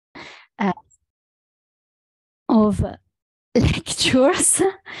of lectures,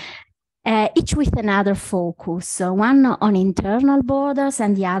 each with another focus, one on internal borders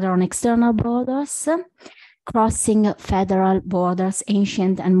and the other on external borders, crossing federal borders,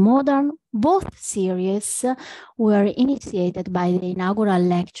 ancient and modern. Both series were initiated by the inaugural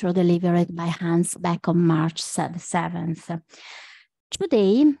lecture delivered by Hans back on March 7th.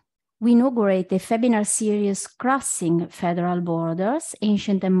 Today, we inaugurate the FeBinar series Crossing Federal Borders,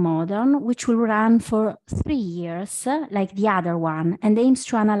 Ancient and Modern, which will run for 3 years, like the other one, and aims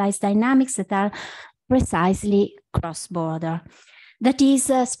to analyze dynamics that are precisely cross-border. That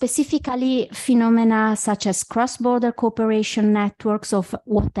is specifically phenomena such as cross-border cooperation networks of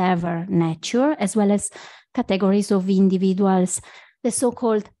whatever nature, as well as categories of individuals, the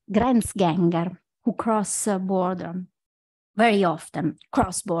so-called Grenzgänger, who cross border. Very often,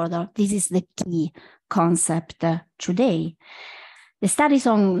 cross-border, this is the key concept today. The studies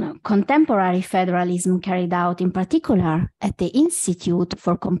on contemporary federalism carried out in particular at the Institute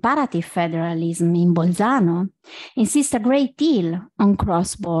for Comparative Federalism in Bolzano insist a great deal on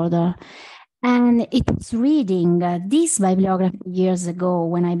cross-border. And it was reading this bibliography years ago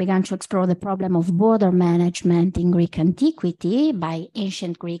when I began to explore the problem of border management in Greek antiquity by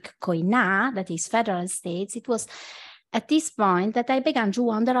ancient Greek koina, that is federal states. It was at this point that I began to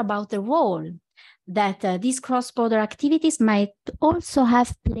wonder about the role that these cross-border activities might also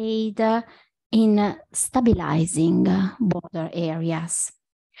have played in stabilizing border areas.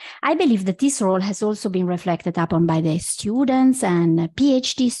 I believe that this role has also been reflected upon by the students and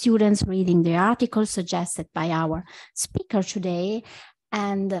PhD students reading the article suggested by our speaker today.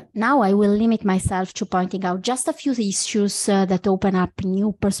 And now I will limit myself to pointing out just a few issues that open up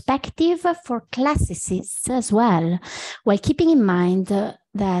new perspective for classicists as well, while keeping in mind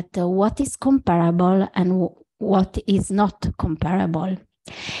that what is comparable and what is not comparable.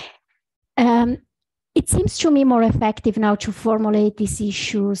 It seems to me more effective now to formulate these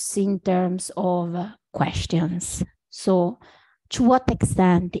issues in terms of questions. So, to what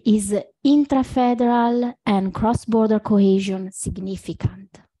extent is intra-federal and cross-border cohesion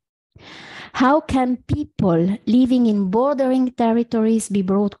significant? How can people living in bordering territories be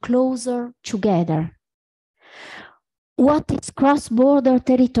brought closer together? What is cross-border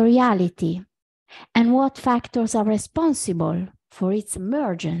territoriality? And what factors are responsible for its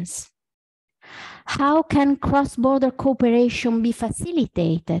emergence? How can cross-border cooperation be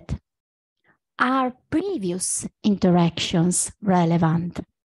facilitated? Are previous interactions relevant?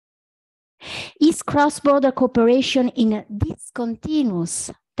 Is cross-border cooperation in discontinuous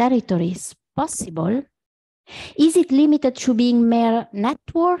territories possible? Is it limited to being mere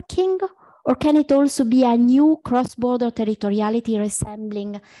networking, or can it also be a new cross-border territoriality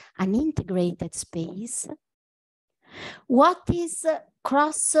resembling an integrated space? What is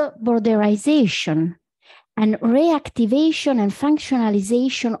cross-borderization and reactivation and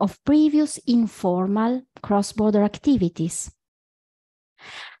functionalization of previous informal cross-border activities?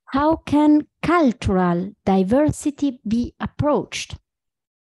 How can cultural diversity be approached?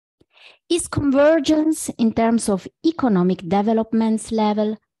 Is convergence in terms of economic development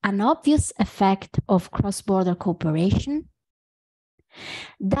level an obvious effect of cross-border cooperation?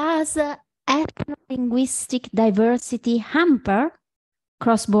 Does ethno-linguistic diversity hamper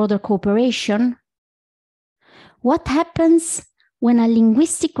cross-border cooperation? What happens when a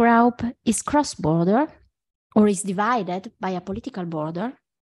linguistic group is cross-border or is divided by a political border?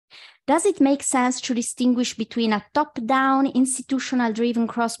 Does it make sense to distinguish between a top-down institutional-driven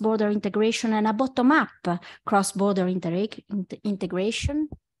cross-border integration and a bottom-up cross-border integration?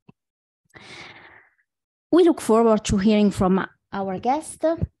 We look forward to hearing from our guest,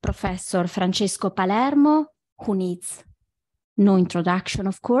 Professor Francesco Palermo, who needs no introduction,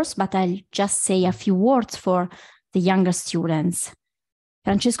 of course, but I'll just say a few words for the younger students.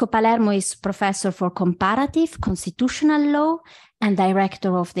 Francesco Palermo is professor for comparative constitutional law and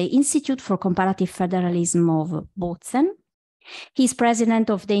director of the Institute for Comparative Federalism of Bozen. He is president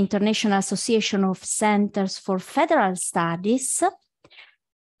of the International Association of Centers for Federal Studies,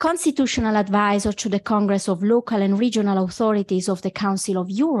 constitutional advisor to the Congress of Local and Regional Authorities of the Council of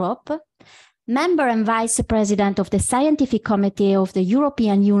Europe, member and vice president of the Scientific Committee of the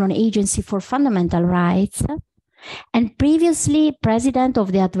European Union Agency for Fundamental Rights, and previously president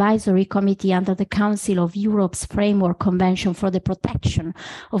of the Advisory Committee under the Council of Europe's Framework Convention for the Protection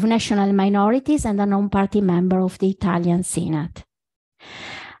of National Minorities and a non-party member of the Italian Senate.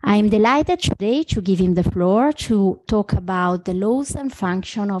 I am delighted today to give him the floor to talk about the laws and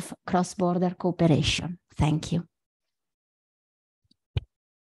function of cross-border cooperation. Thank you.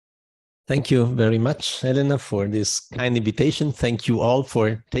 Thank you very much, Elena, for this kind invitation. Thank you all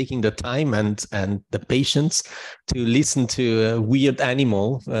for taking the time and the patience to listen to a weird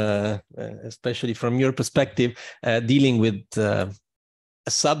animal, especially from your perspective, dealing with a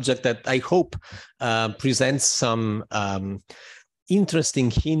subject that I hope presents some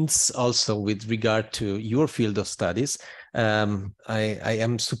interesting hints also with regard to your field of studies. I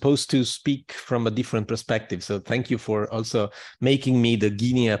am supposed to speak from a different perspective, so thank you for also making me the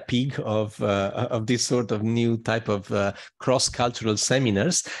guinea pig of this sort of new type of cross-cultural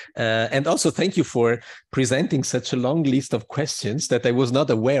seminars. And also thank you for presenting such a long list of questions that I was not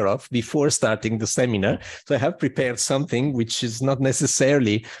aware of before starting the seminar. So I have prepared something which is not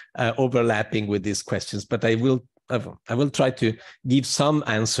necessarily overlapping with these questions, but I will try to give some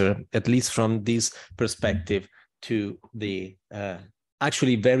answer, at least from this perspective, to the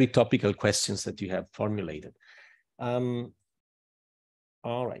actually very topical questions that you have formulated. All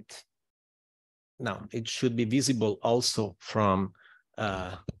right. Now, it should be visible also from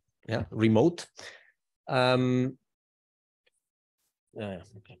remote. Okay.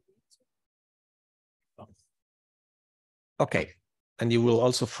 Okay, and you will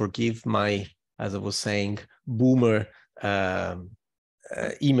also forgive my, as I was saying, boomer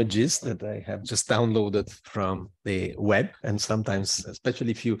images that I have just downloaded from the web. And sometimes,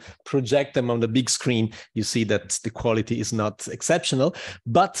 especially if you project them on the big screen, you see that the quality is not exceptional,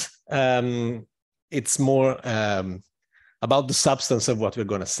 but it's more about the substance of what we're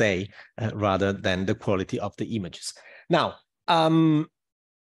going to say rather than the quality of the images. Now, I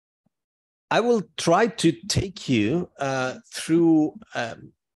will try to take you through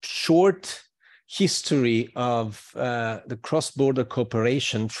short history of the cross-border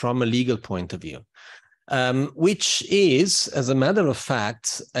cooperation from a legal point of view, which is, as a matter of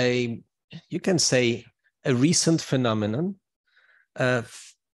fact, you can say a recent phenomenon.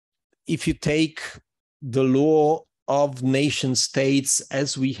 If you take the law of nation states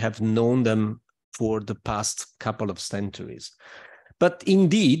as we have known them for the past couple of centuries. But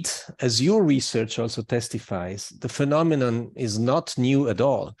indeed, as your research also testifies, the phenomenon is not new at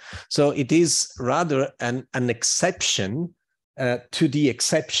all. So it is rather an exception to the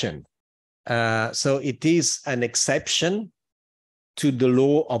exception. So it is an exception to the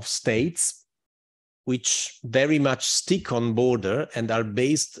law of states, which very much stick on border and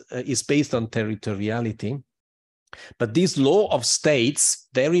is based on territoriality. But this law of states,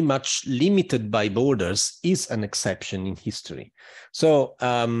 very much limited by borders, is an exception in history. So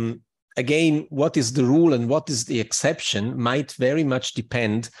again, what is the rule and what is the exception might very much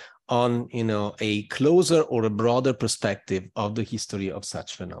depend on, a closer or a broader perspective of the history of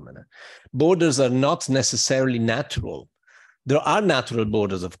such phenomena. Borders are not necessarily natural. There are natural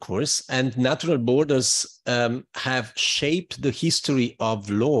borders, of course, and natural borders have shaped the history of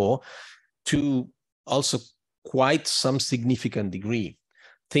law to also quite some significant degree.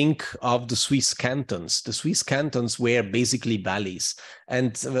 Think of the Swiss cantons. The Swiss cantons were basically valleys.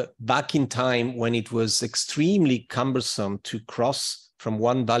 And back in time, when it was extremely cumbersome to cross from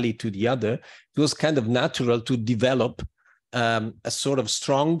one valley to the other, it was kind of natural to develop a sort of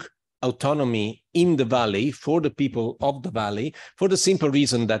strong autonomy in the valley for the people of the valley, for the simple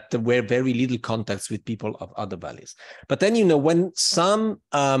reason that there were very little contacts with people of other valleys. But then, when some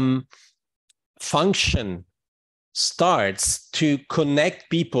function starts to connect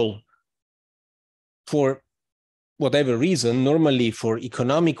people for whatever reason, normally for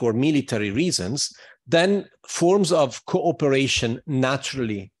economic or military reasons, then forms of cooperation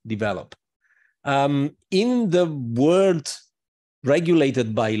naturally develop. In the world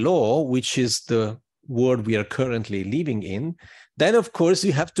regulated by law, which is the world we are currently living in, then of course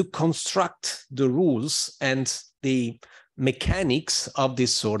you have to construct the rules and the mechanics of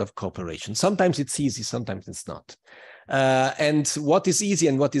this sort of cooperation. Sometimes it's easy, sometimes it's not. And what is easy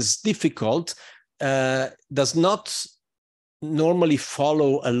and what is difficult does not normally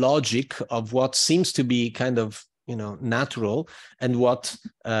follow a logic of what seems to be kind of natural and what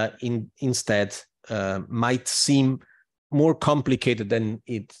instead might seem more complicated than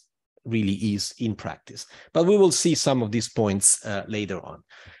it really is in practice. But we will see some of these points later on.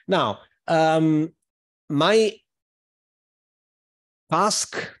 Now, my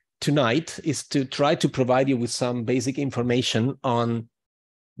task tonight is to try to provide you with some basic information on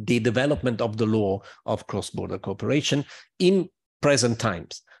the development of the law of cross-border cooperation in present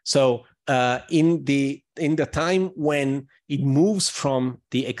times. So in the time when it moves from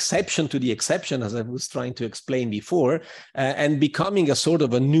the exception to the exception, as I was trying to explain before, and becoming a sort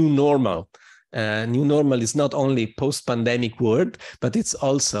of a new normal. New normal is not only post-pandemic word, but it's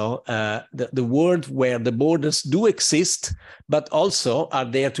also the word where the borders do exist, but also are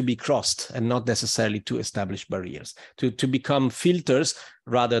there to be crossed and not necessarily to establish barriers, to become filters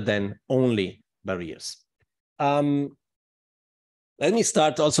rather than only barriers. Let me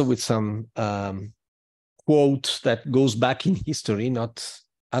start also with some quote that goes back in history, not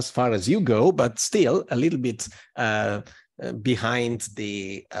as far as you go, but still a little bit behind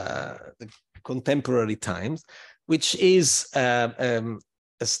the contemporary times, which is a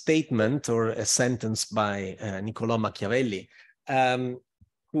statement or a sentence by Niccolò Machiavelli,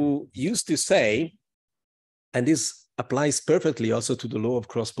 who used to say, and this applies perfectly also to the law of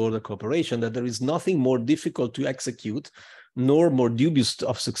cross-border cooperation, that there is nothing more difficult to execute, nor more dubious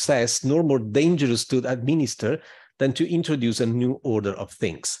of success, nor more dangerous to administer than to introduce a new order of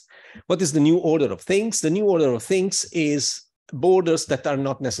things. What is the new order of things? The new order of things is borders that are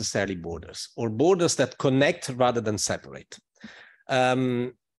not necessarily borders, or borders that connect rather than separate.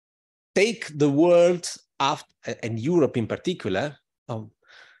 Take the world after, and Europe in particular.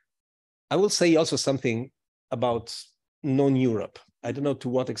 I will say also something about non-Europe. I don't know to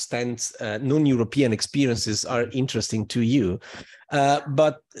what extent non-European experiences are interesting to you,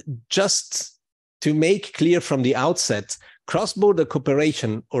 but just to make clear from the outset, cross-border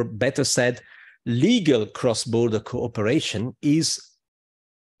cooperation, or better said, legal cross-border cooperation, is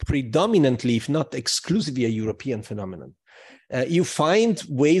predominantly, if not exclusively, a European phenomenon. You find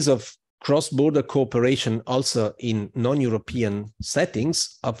ways of cross-border cooperation also in non-European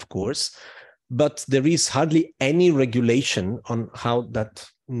settings, of course, but there is hardly any regulation on how that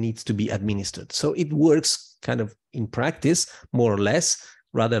needs to be administered. So it works kind of in practice, more or less,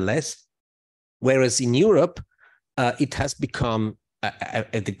 rather less. Whereas in Europe, it has become an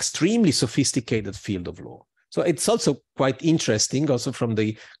extremely sophisticated field of law. So it's also quite interesting, also from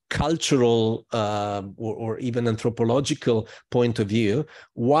the cultural or even anthropological point of view,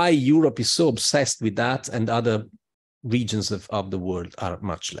 why Europe is so obsessed with that and other regions of the world are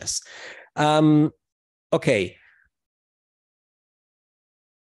much less. Okay.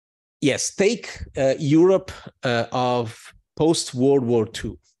 Yes, take Europe of post-World War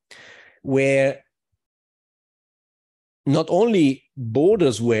II, where not only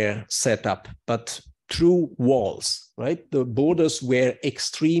borders were set up, but true walls, right? The borders were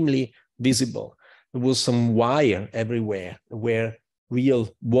extremely visible. There was some wire everywhere, there were real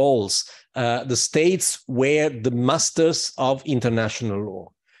walls. The states were the masters of international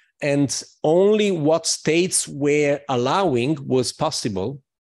law. And only what states were allowing was possible,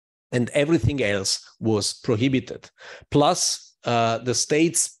 and everything else was prohibited. Plus, the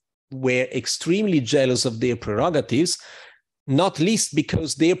states were extremely jealous of their prerogatives, not least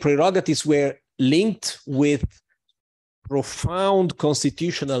because their prerogatives were linked with profound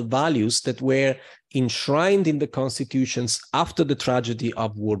constitutional values that were enshrined in the constitutions after the tragedy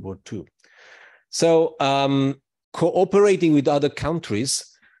of World War II. So cooperating with other countries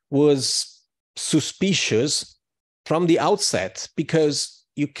was suspicious from the outset, because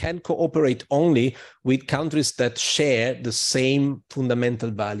you can cooperate only with countries that share the same fundamental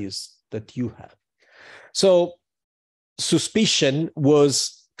values that you have. So suspicion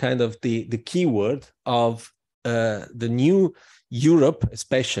was kind of the key word of the new Europe,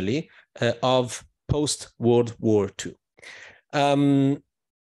 especially of post-World War II.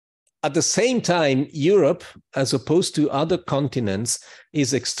 At the same time, Europe, as opposed to other continents,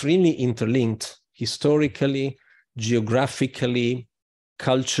 is extremely interlinked historically, geographically,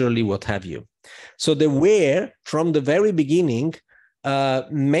 culturally, what have you. So there were, from the very beginning,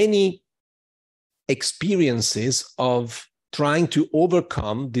 many experiences of trying to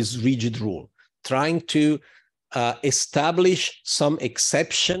overcome this rigid rule, trying to establish some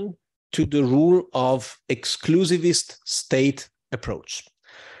exception to the rule of exclusivist state approach.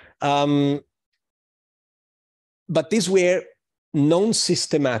 But these were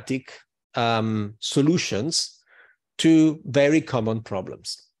non-systematic solutions to very common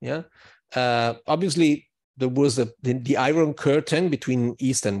problems. Yeah, obviously there was the Iron Curtain between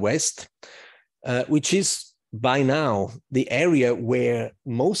East and West, which is by now the area where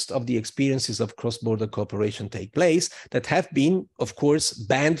most of the experiences of cross-border cooperation take place, that have been, of course,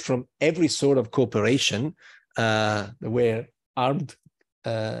 banned from every sort of cooperation where armed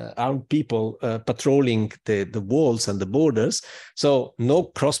people patrolling the walls and the borders. So no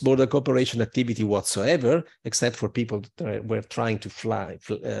cross-border cooperation activity whatsoever, except for people that were trying to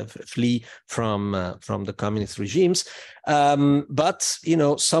flee from the communist regimes. But, you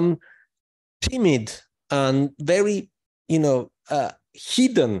know, some timid and very,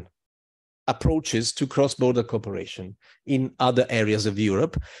 hidden approaches to cross-border cooperation in other areas of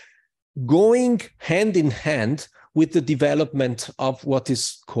Europe. going hand in hand with the development of what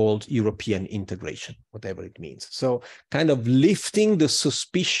is called European integration, whatever it means. So kind of lifting the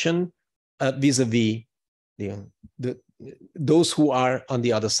suspicion vis-a-vis those who are on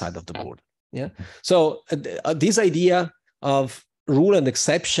the other side of the border. Yeah. So this idea of rule and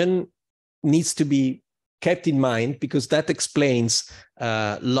exception needs to be kept in mind, because that explains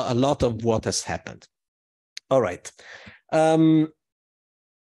a lot of what has happened. All right.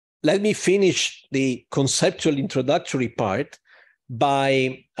 Let me finish the conceptual introductory part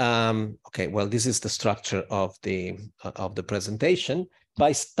by, okay, well, this is the structure of the presentation,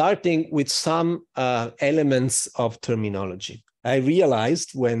 by starting with some elements of terminology. I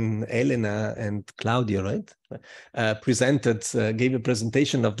realized when Elena and Claudia, right, gave a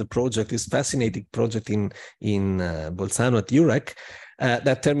presentation of the project, this fascinating project in Bolzano at Eurac,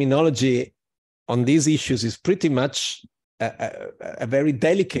 that terminology on these issues is pretty much a very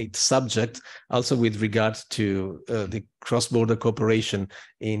delicate subject, also with regard to the cross-border cooperation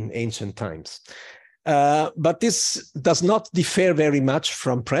in ancient times. But this does not differ very much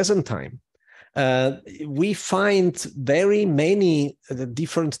from present time. We find very many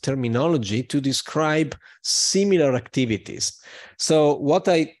different terminology to describe similar activities. So what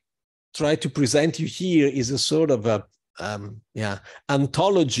I try to present you here is a sort of a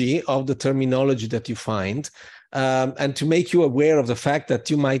anthology of the terminology that you find, and to make you aware of the fact that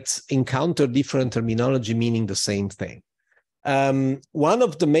you might encounter different terminology meaning the same thing. One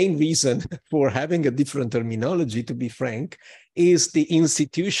of the main reasons for having a different terminology, to be frank, is the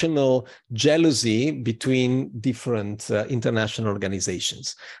institutional jealousy between different international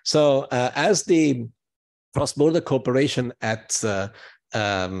organizations. So as the cross-border cooperation at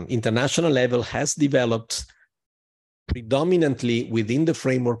international level has developed predominantly within the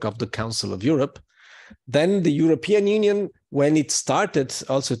framework of the Council of Europe, then the European Union, when it started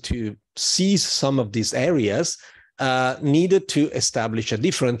also to seize some of these areas, needed to establish a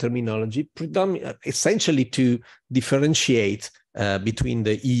different terminology, essentially to differentiate between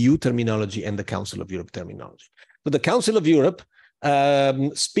the EU terminology and the Council of Europe terminology. But the Council of Europe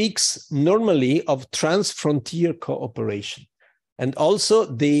speaks normally of transfrontier cooperation. And also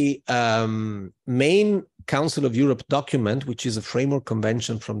the main Council of Europe document, which is a framework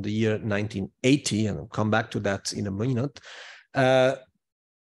convention from the year 1980, and I'll come back to that in a minute,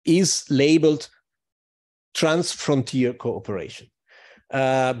 is labeled transfrontier cooperation.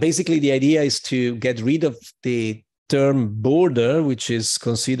 Basically, the idea is to get rid of the term border, which is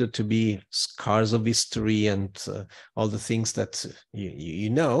considered to be scars of history and all the things that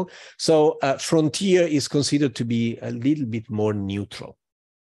you know. So frontier is considered to be a little bit more neutral.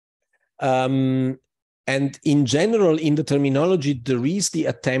 And in general, in the terminology, there is the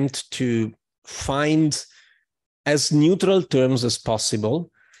attempt to find as neutral terms as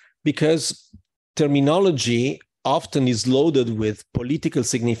possible, because terminology often is loaded with political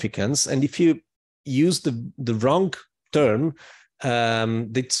significance. And if you use the wrong term,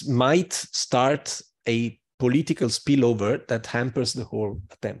 that might start a political spillover that hampers the whole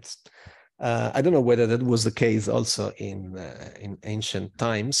attempt. I don't know whether that was the case also in ancient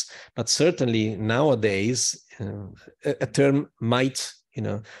times, but certainly nowadays a term might,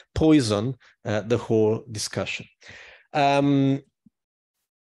 poison the whole discussion.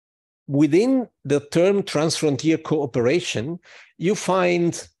 Within the term transfrontier cooperation, you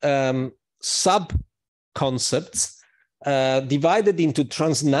find sub-concepts divided into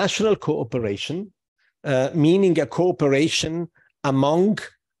transnational cooperation, meaning a cooperation among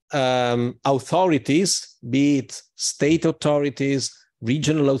authorities, be it state authorities,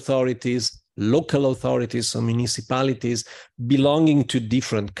 regional authorities, local authorities, so municipalities belonging to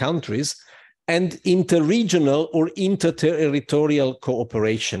different countries, and interregional or interterritorial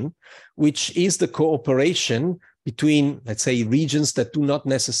cooperation, which is the cooperation between, let's say, regions that do not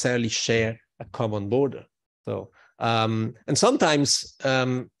necessarily share a common border. So, and sometimes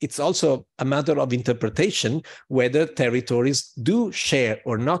it's also a matter of interpretation whether territories do share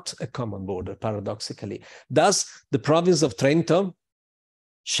or not a common border, paradoxically. Does the province of Trento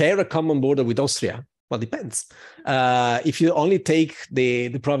share a common border with Austria? Well, depends. If you only take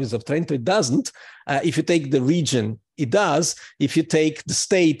the province of Trento, it doesn't. If you take the region, it does. If you take the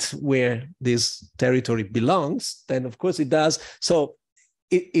state where this territory belongs, then of course it does. So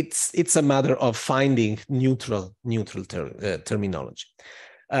it's a matter of finding neutral terminology.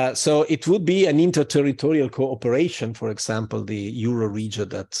 So it would be an interterritorial cooperation, for example, the Euro region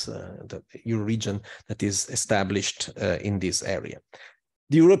that is established in this area.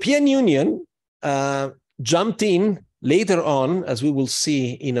 The European Union jumped in later on, as we will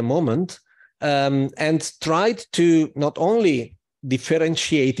see in a moment, and tried to not only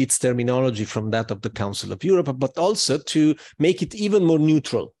differentiate its terminology from that of the Council of Europe, but also to make it even more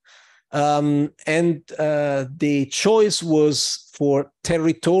neutral. The choice was for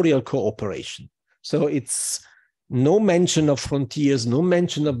territorial cooperation. So it's no mention of frontiers, no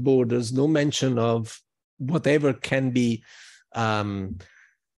mention of borders, no mention of whatever can be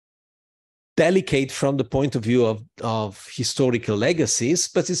delicate from the point of view of historical legacies,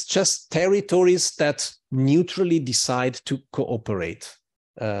 but it's just territories that neutrally decide to cooperate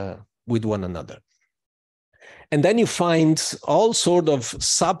with one another. And then you find all sort of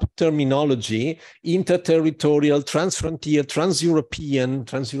sub-terminology, interterritorial, transfrontier,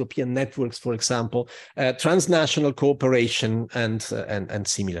 trans-European networks, for example, transnational cooperation, and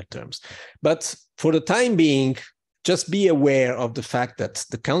similar terms. But for the time being, just be aware of the fact that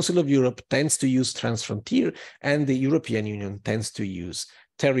the Council of Europe tends to use transfrontier and the European Union tends to use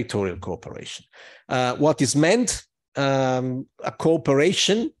territorial cooperation. What is meant? A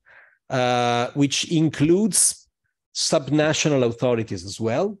cooperation which includes subnational authorities as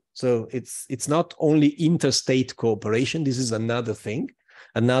well. So it's not interstate interstate cooperation. This is another thing,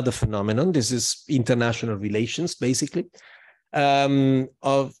 another phenomenon. This is international relations, basically.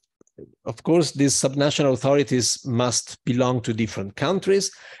 Of course, these subnational authorities must belong to different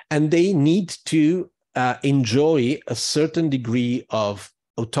countries, and they need to enjoy a certain degree of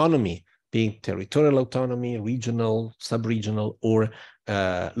autonomy, being territorial autonomy, regional, sub-regional, or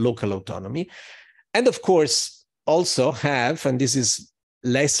local autonomy. And of course, also have, and this is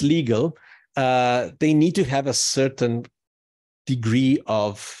less legal, they need to have a certain degree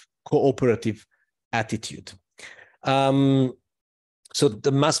of cooperative attitude. So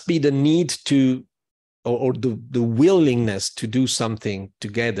there must be the need to, or the willingness to do something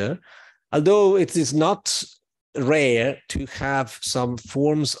together, although it is not rare to have some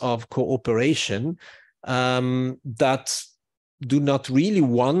forms of cooperation that do not really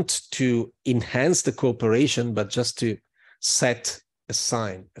want to enhance the cooperation, but just to set a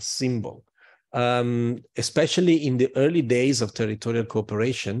sign, a symbol. Especially in the early days of territorial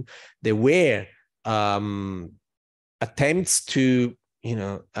cooperation, there were attempts to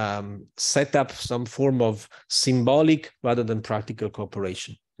set up some form of symbolic rather than practical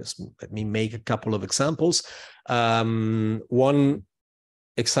cooperation. Just let me make a couple of examples. One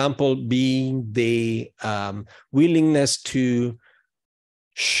example being the willingness to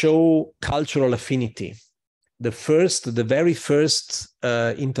show cultural affinity. The very first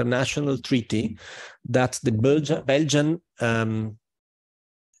international treaty that the Belgian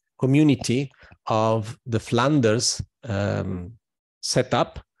community of the Flanders set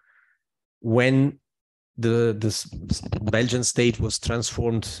up when the Belgian state was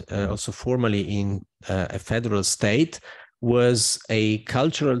transformed also formally in a federal state, was a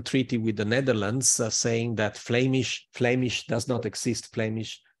cultural treaty with the Netherlands saying that Flemish does not exist.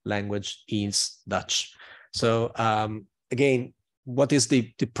 Flemish language is Dutch. So again, what is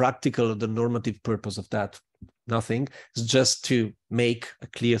the practical or the normative purpose of that? Nothing. It's just to make a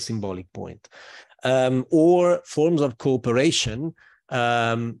clear symbolic point. Or forms of cooperation,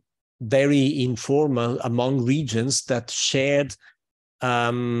 very informal among regions that shared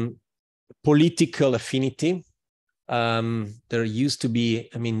political affinity. There used to be,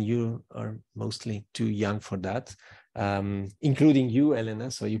 I mean, you are mostly too young for that, including you,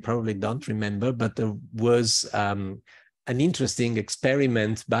 Elena, so you probably don't remember, but there was an interesting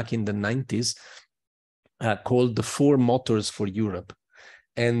experiment back in the 90s called the 4 Motors for Europe.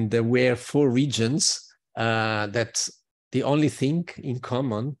 And there were 4 regions that the only thing in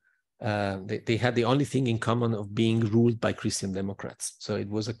common, they had the only thing in common of being ruled by Christian Democrats. So it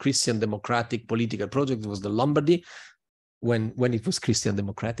was a Christian democratic political project. It was the Lombardy when it was Christian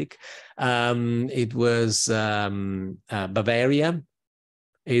democratic. It was Bavaria.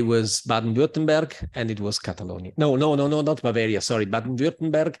 It was Baden-Württemberg, and it was Catalonia. No, not Bavaria. Sorry,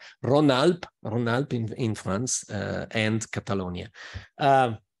 Baden-Württemberg, Rhône-Alpes in France, and Catalonia.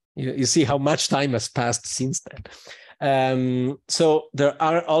 You see how much time has passed since then. So there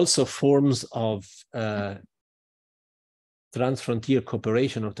are also forms of transfrontier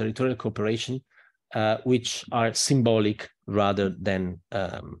cooperation or territorial cooperation, which are symbolic rather than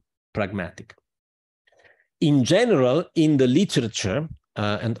pragmatic. In general, in the literature,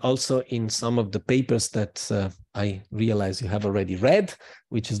 and also in some of the papers that I realize you have already read,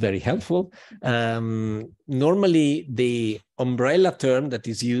 which is very helpful. Normally, the umbrella term that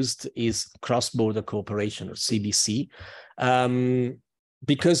is used is cross-border cooperation, or CBC,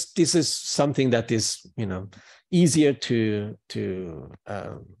 because this is something that is, easier to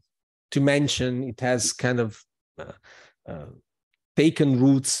mention. It has kind of taken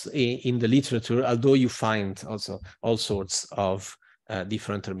roots in the literature, although you find also all sorts of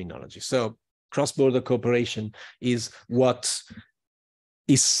different terminology. So cross-border cooperation is what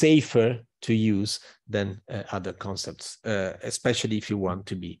is safer to use than other concepts, especially if you want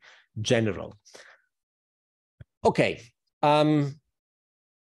to be general. Okay.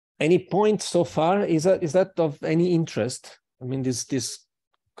 Any point so far? Is that of any interest? I mean, this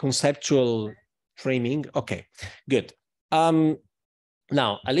conceptual framing. Okay, good.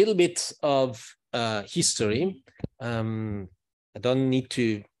 Now a little bit of history. I don't need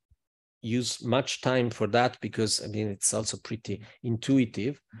to use much time for that because I mean it's also pretty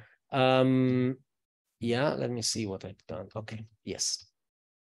intuitive. Yeah, let me see what I've done. Okay, yes.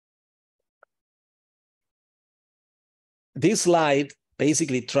 This slide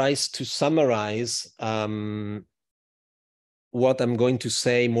basically tries to summarize what I'm going to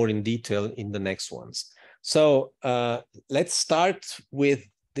say more in detail in the next ones. So let's start with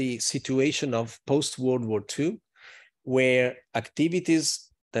the situation of post-World War II, where activities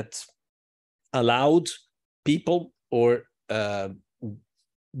that allowed people or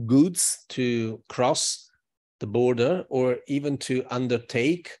goods to cross the border or even to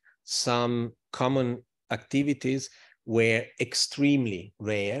undertake some common activities were extremely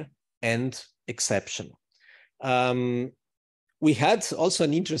rare and exceptional. We had also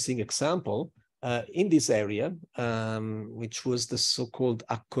an interesting example in this area, which was the so-called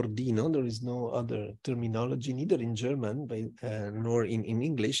accordino. There is no other terminology, neither in German nor in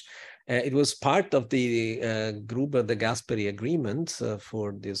English. It was part of the Gruber de Gasperi agreement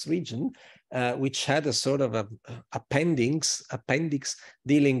for this region, which had a sort of appendix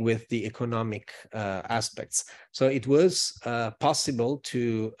dealing with the economic aspects. So it was possible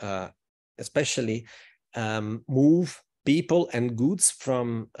to especially move people and goods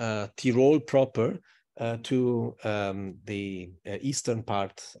from Tyrol proper to the eastern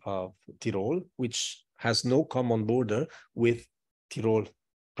part of Tyrol, which has no common border with Tyrol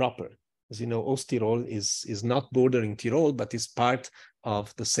proper. As you know, Osttirol is not bordering Tyrol, but is part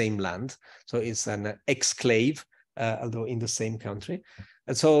of the same land. So it's an exclave, although in the same country.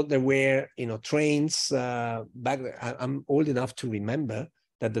 And so there were, trains back. I'm old enough to remember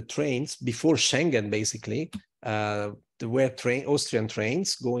that the trains before Schengen, basically, there were Austrian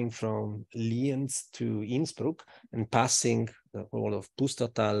trains going from Lienz to Innsbruck and passing the whole of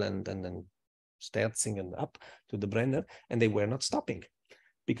Pustertal and then Sterzing and up to the Brenner, and they were not stopping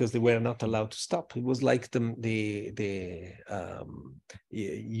because they were not allowed to stop. It was like the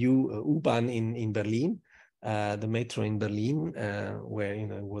U-Bahn in Berlin, the metro in Berlin, where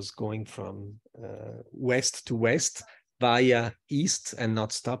it was going from west to west via east and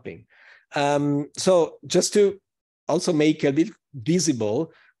not stopping. So just to also make a bit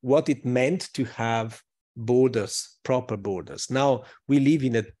visible what it meant to have borders, proper borders. Now we live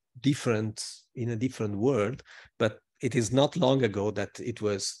in a different world, but it is not long ago that it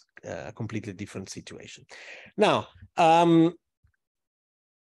was a completely different situation. Now,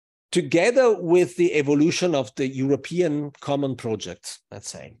 together with the evolution of the European common project, let's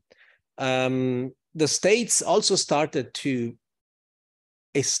say, the states also started to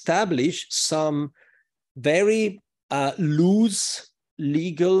establish some very loose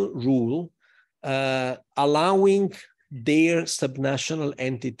legal rule allowing their subnational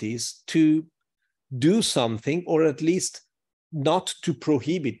entities to do something, or at least not to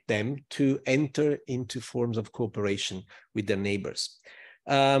prohibit them to enter into forms of cooperation with their neighbors.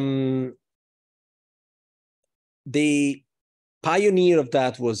 The pioneer of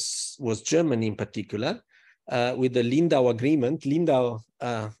that was Germany in particular, with the Lindau Agreement. Lindau,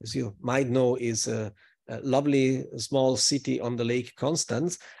 as you might know, is a lovely small city on the Lake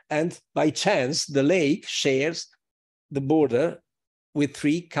Constance, and by chance the lake shares the border with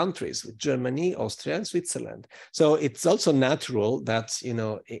 3 countries, with Germany, Austria, and Switzerland. So it's also natural that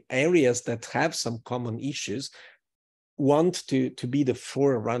areas that have some common issues want to be the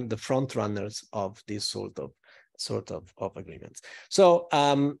front runners of this sort of agreements. So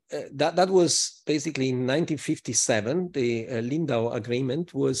that was basically in 1957. The Lindau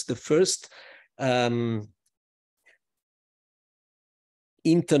Agreement was the first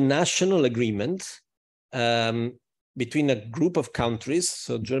international agreement between a group of countries,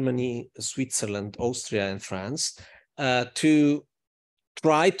 so Germany, Switzerland, Austria, and France, to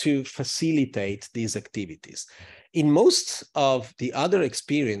try to facilitate these activities. In most of the other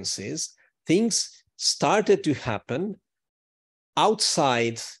experiences, things started to happen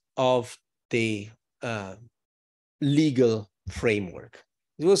outside of the legal framework.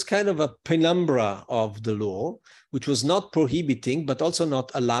 It was kind of a penumbra of the law, which was not prohibiting, but also not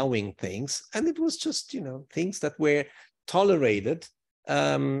allowing things. And it was just, things that were tolerated.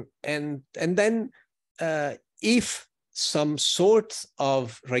 And then if some sort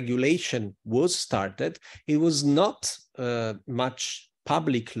of regulation was started, it was not much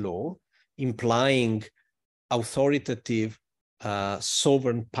public law implying authoritative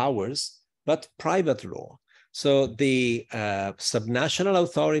sovereign powers, but private law. So the subnational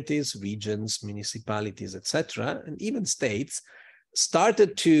authorities, regions, municipalities, etc., and even states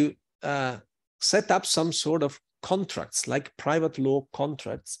started to set up some sort of contracts, like private law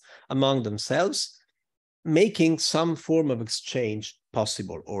contracts among themselves, making some form of exchange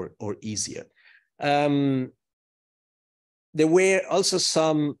possible or easier. There were also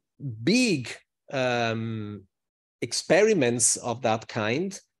some big experiments of that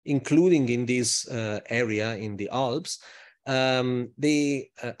kind, including in this area in the Alps. The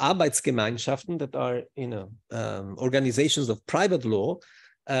Arbeitsgemeinschaften, that are organizations of private law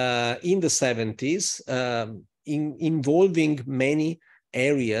in the 70s, involving many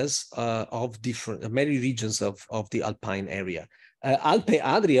areas of many regions of the Alpine area. Alpe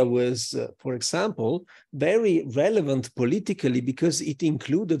Adria was, for example, very relevant politically because it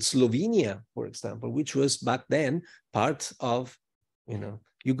included Slovenia, for example, which was back then part of,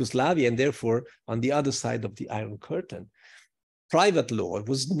 Yugoslavia, and therefore on the other side of the Iron Curtain. Private law, it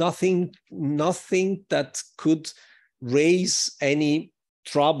was nothing that could raise any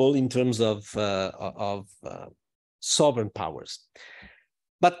trouble in terms of sovereign powers.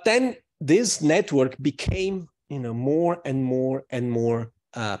 But then this network became, more and more and more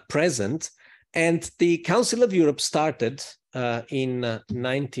present, and the Council of Europe started in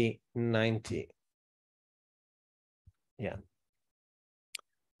 1990. Yeah.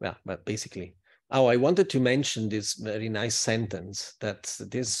 Well, but basically, I wanted to mention this very nice sentence that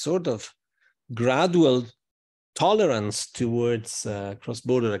this sort of gradual tolerance towards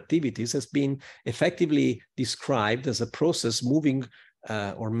cross-border activities has been effectively described as a process moving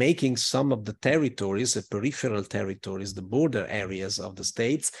or making some of the territories, the peripheral territories, the border areas of the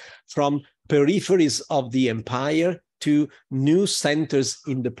states, from peripheries of the empire to new centers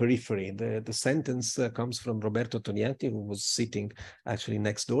in the periphery. The sentence comes from Roberto Toniati, who was sitting actually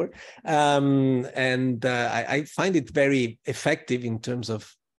next door. I find it very effective in terms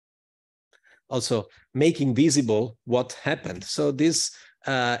of also making visible what happened. So these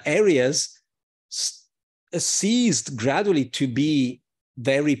areas ceased gradually to be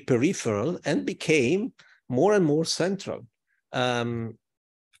very peripheral and became more and more central.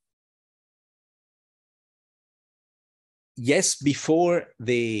 Yes, before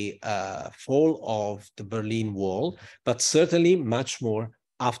the fall of the Berlin Wall, but certainly much more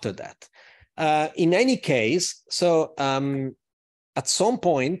after that. In any case, so at some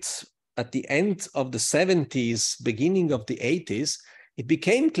point, at the end of the 70s, beginning of the 80s, it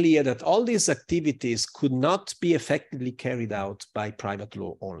became clear that all these activities could not be effectively carried out by private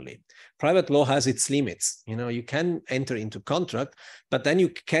law only. Private law has its limits. You can enter into contract, but then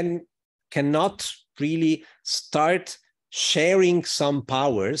you cannot really start sharing some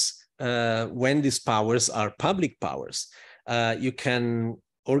powers when these powers are public powers. You can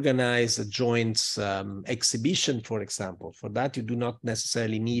organize a joint exhibition, for example. For that, you do not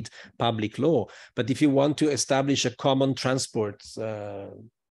necessarily need public law. But if you want to establish a common transport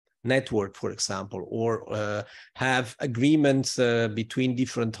network, for example, or have agreements between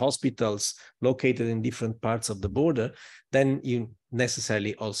different hospitals located in different parts of the border, then you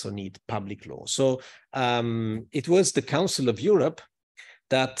necessarily also need public law. So it was the Council of Europe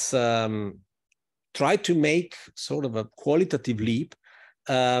that tried to make sort of a qualitative leap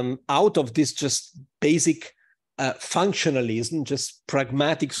out of this just basic functionalism, just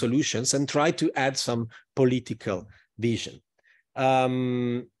pragmatic solutions, and try to add some political vision.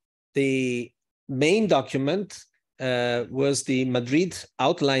 The main document was the Madrid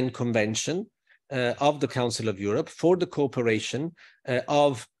Outline Convention of the Council of Europe for the cooperation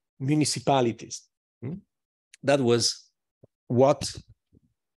of municipalities. That was what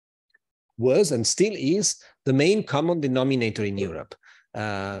was and still is the main common denominator in Europe.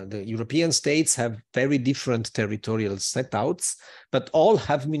 The European states have very different territorial setouts, but all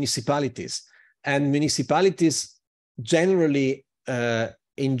have municipalities, and municipalities generally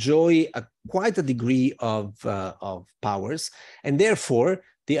enjoy quite a degree of powers, and therefore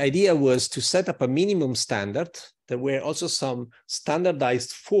the idea was to set up a minimum standard. There were also some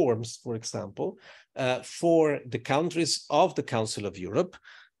standardized forms, for example, for the countries of the Council of Europe.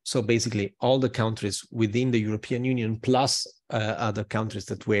 So basically all the countries within the European Union plus other countries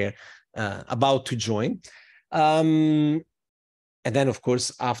that were about to join. And then, of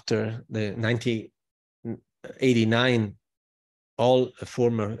course, after the 1989 all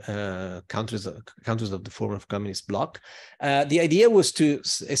former countries of the former communist bloc. The idea was to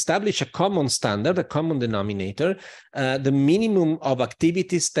establish a common standard, a common denominator, the minimum of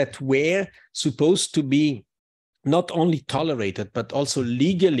activities that were supposed to be not only tolerated, but also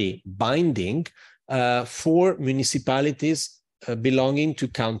legally binding for municipalities belonging to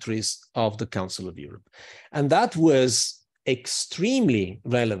countries of the Council of Europe. And that was extremely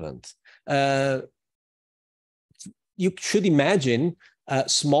relevant. You should imagine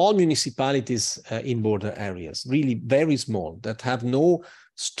small municipalities in border areas, really very small, that have no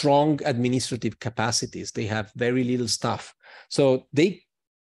strong administrative capacities. They have very little staff. So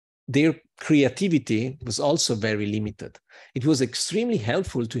their creativity was also very limited. It was extremely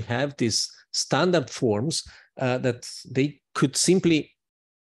helpful to have these standard forms that they could simply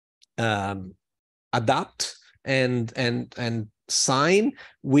adapt and sign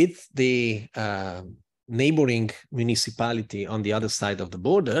with the neighboring municipality on the other side of the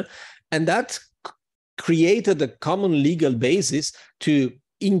border. And that created a common legal basis to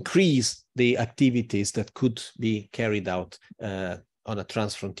increase the activities that could be carried out on a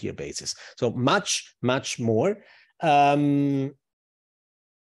transfrontier basis. So much, much more.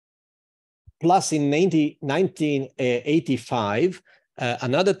 Plus in 1985,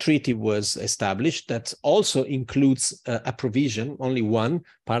 another treaty was established that also includes a provision, only one,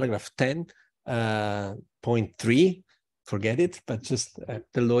 paragraph 10.3, forget it, but just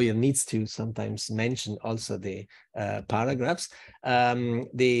the lawyer needs to sometimes mention also the paragraphs.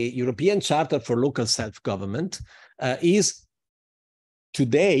 The European Charter for Local Self-Government is to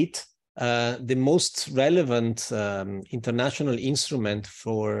date the most relevant international instrument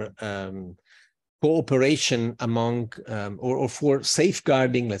for cooperation among or for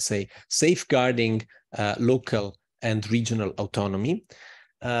safeguarding, let's say, safeguarding local and regional autonomy,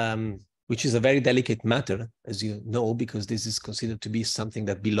 which is a very delicate matter, as you know, because this is considered to be something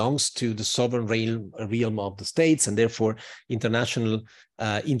that belongs to the sovereign realm of the states, and therefore international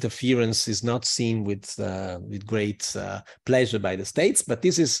interference is not seen with great pleasure by the states. But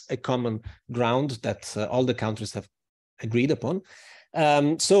this is a common ground that all the countries have agreed upon.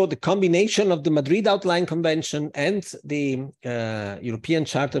 So the combination of the Madrid Outline Convention and the European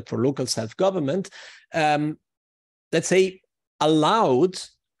Charter for Local Self-Government, let's say, allowed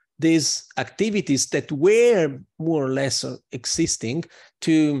these activities that were more or less existing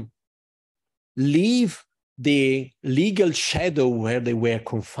to leave the legal shadow where they were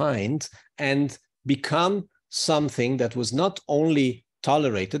confined and become something that was not only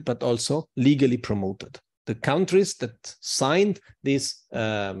tolerated, but also legally promoted. The countries that signed these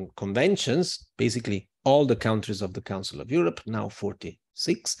conventions, basically all the countries of the Council of Europe, now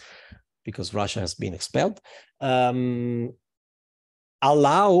 46, because Russia has been expelled,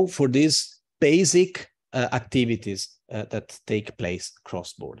 allow for these basic activities that take place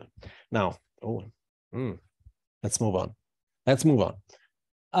cross-border. Now, let's move on. Let's move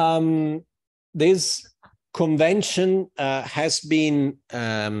on. This convention has been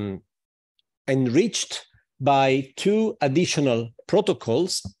enriched by two additional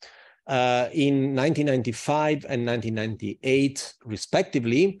protocols in 1995 and 1998,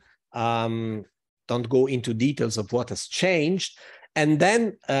 respectively. Don't go into details of what has changed. And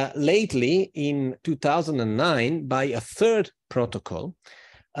then lately, in 2009, by a third protocol,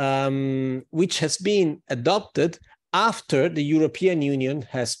 which has been adopted after the European Union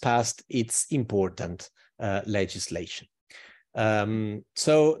has passed its important legislation.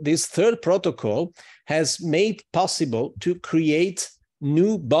 So this third protocol has made possible to create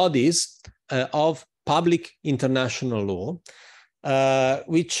new bodies of public international law,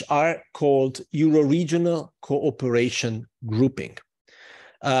 which are called Euro-regional cooperation grouping.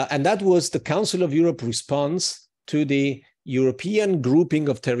 And that was the Council of Europe response to the European grouping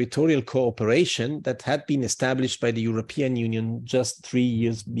of territorial cooperation that had been established by the European Union just 3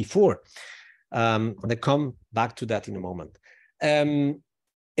 years before. I'll come back to that in a moment.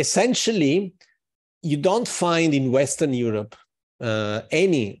 Essentially, you don't find in Western Europe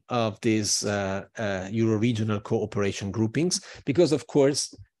any of these Euro-regional cooperation groupings, because, of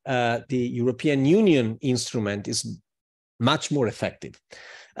course, the European Union instrument is much more effective.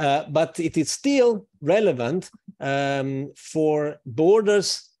 But it is still relevant for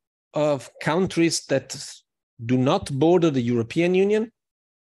borders of countries that do not border the European Union,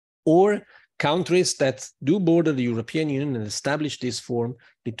 or countries that do border the European Union and establish this form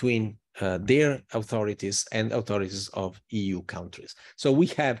between their authorities and authorities of EU countries. So we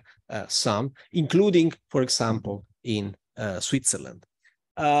have some, including, for example, in Switzerland.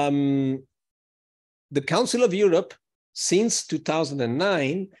 The Council of Europe, since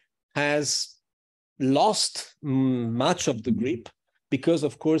 2009, has lost much of the grip because,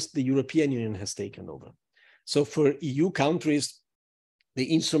 of course, the European Union has taken over. So for EU countries, the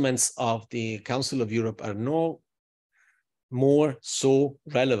instruments of the Council of Europe are no more so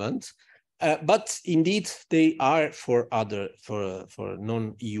relevant, but indeed they are for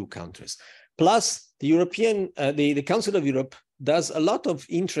non-EU countries. Plus, the Council of Europe does a lot of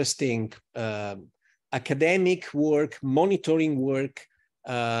interesting academic work, monitoring work.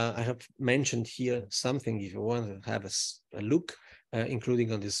 I have mentioned here something if you want to have a look,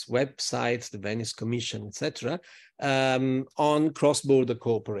 including on this website, the Venice Commission, etc., on cross-border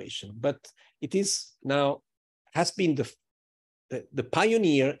cooperation. But it is now, has been the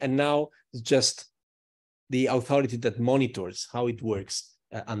pioneer, and now it's just the authority that monitors how it works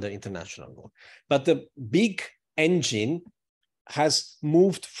under international law. But the big engine has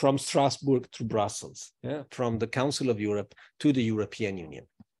moved from Strasbourg to Brussels, from the Council of Europe to the European Union.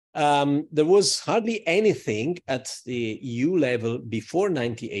 There was hardly anything at the EU level before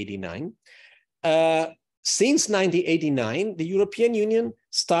 1989. Since 1989, the European Union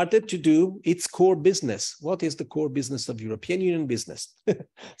started to do its core business. What is the core business of European Union business?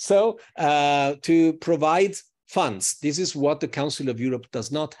 So to provide funds. This is what the Council of Europe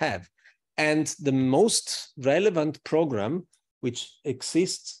does not have. And the most relevant program, which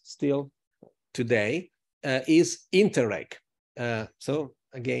exists still today, is Interreg. So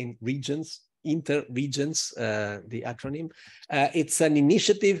again, regions, inter-regions, the acronym. It's an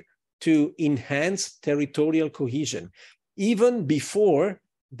initiative to enhance territorial cohesion, even before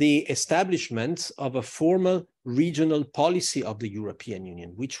the establishment of a formal regional policy of the European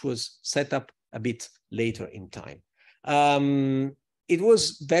Union, which was set up a bit later in time. It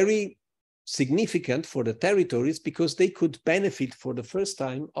was very significant for the territories because they could benefit for the first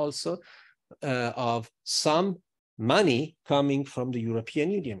time also of some money coming from the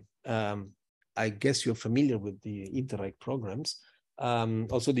European Union. I guess you're familiar with the Interreg programs.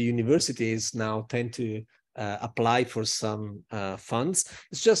 Also, the universities now tend to apply for some funds.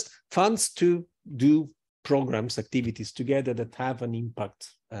 It's just funds to do programs, activities together that have an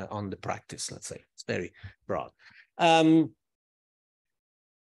impact on the practice, let's say. It's very broad. In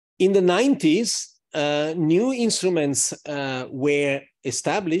the 90s, new instruments were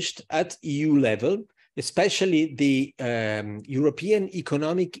established at EU level, especially the European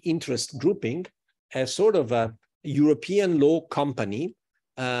Economic Interest Grouping, as sort of a European law company,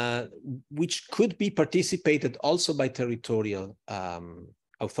 which could be participated also by territorial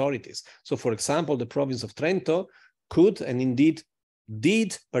authorities. So, for example, the province of Trento could and indeed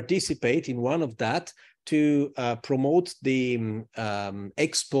did participate in one of that to promote the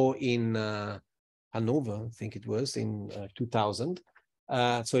expo in Hanover, I think it was, in 2000.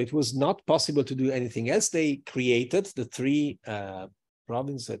 So it was not possible to do anything else. They created the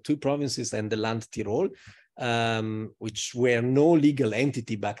two provinces and the Land Tyrol, which were no legal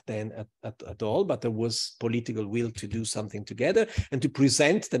entity back then at all, but there was political will to do something together and to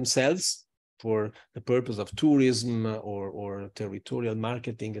present themselves for the purpose of tourism or territorial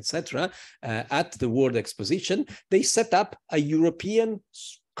marketing, etc. At the World Exposition. They set up a European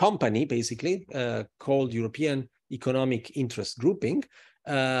company, basically, called European Economic Interest Grouping,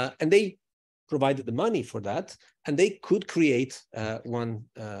 and they provided the money for that, and they could create one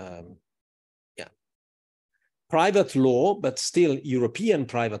private law, but still European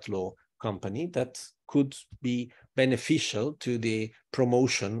private law company that could be beneficial to the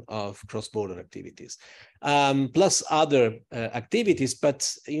promotion of cross-border activities, plus other activities.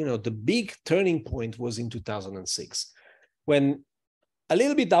 But the big turning point was in 2006, when, a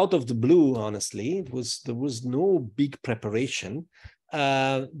little bit out of the blue, honestly, there was no big preparation.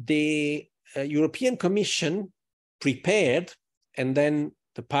 The European Commission prepared, and then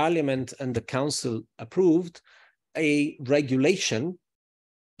the Parliament and the Council approved a regulation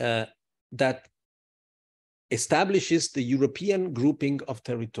that establishes the European Grouping of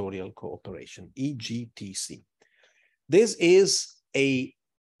Territorial Cooperation, EGTC. This is a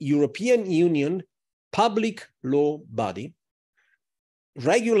European Union public law body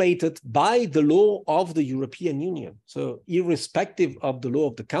regulated by the law of the European Union. So irrespective of the law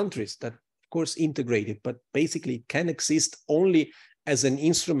of the countries that, of course, integrated, but basically can exist only as an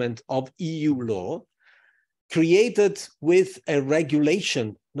instrument of EU law, created with a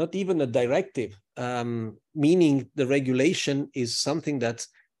regulation, not even a directive, meaning the regulation is something that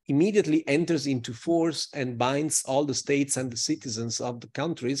immediately enters into force and binds all the states and the citizens of the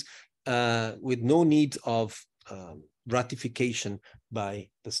countries with no need of ratification by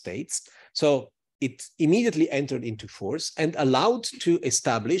the states. So it immediately entered into force and allowed to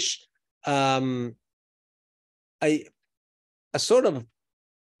establish a sort of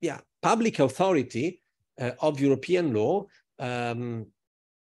public authority of European law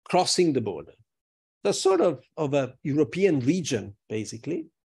crossing the border. The sort of a European region, basically,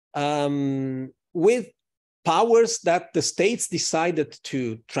 with powers that the states decided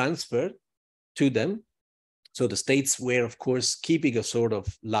to transfer to them. So the states were, of course, keeping a sort of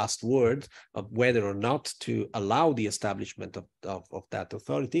last word of whether or not to allow the establishment of that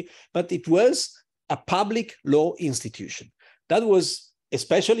authority, but it was a public law institution. That was,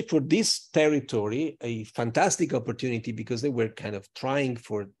 especially for this territory, a fantastic opportunity because they were kind of trying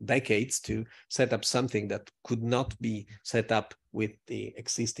for decades to set up something that could not be set up with the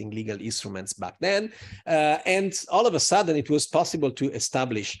existing legal instruments back then. And all of a sudden, it was possible to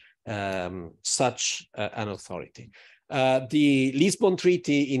establish such an authority. The Lisbon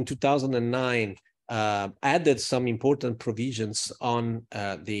Treaty in 2009 added some important provisions on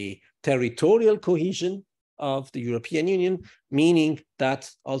the territorial cohesion of the European Union, meaning that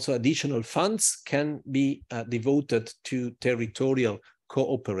also additional funds can be devoted to territorial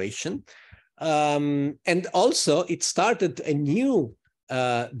cooperation. And also it started a new,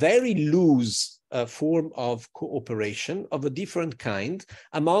 very loose form of cooperation of a different kind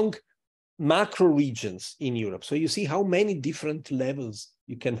among macro regions in Europe. So you see how many different levels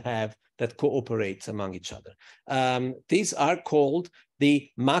you can have that cooperate among each other. These are called the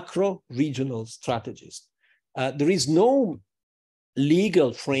macro regional strategies. There is no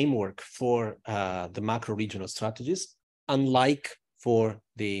legal framework for the macro regional strategies, unlike for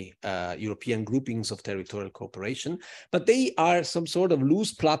the European groupings of territorial cooperation, but they are some sort of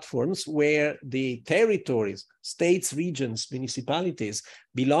loose platforms where the territories, states, regions, municipalities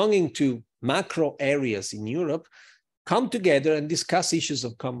belonging to macro areas in Europe come together and discuss issues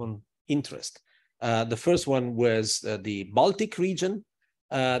of common interest. The first one was the Baltic region,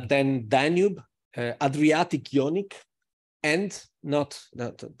 then Danube, Adriatic Ionic, and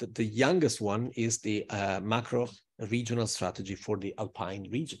the youngest one is the macro regional strategy for the Alpine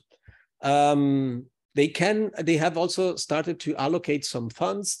region. They have also started to allocate some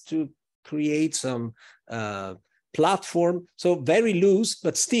funds to create some platform. So very loose,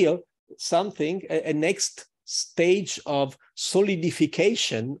 but still something, a next stage of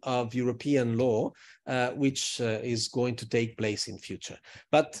solidification of European law, which is going to take place in future.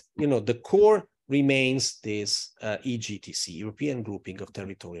 But the core remains this EGTC, European Grouping of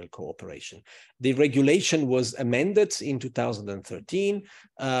Territorial Cooperation. The regulation was amended in 2013,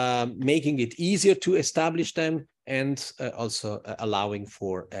 making it easier to establish them and also allowing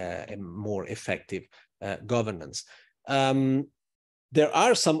for a more effective governance. There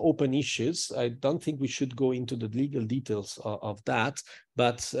are some open issues. I don't think we should go into the legal details of that,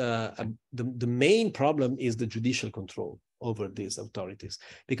 but the main problem is the judicial control over these authorities,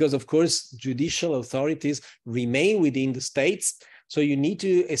 because of course judicial authorities remain within the states. So you need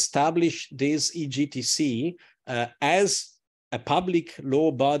to establish this EGTC as a public law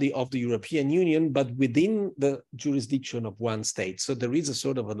body of the European Union, but within the jurisdiction of one state. So there is a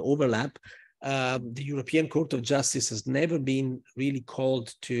sort of an overlap. The European Court of Justice has never been really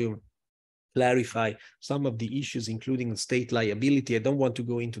called to clarify some of the issues, including state liability. I don't want to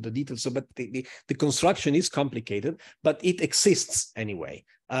go into the details, but the construction is complicated, but it exists anyway.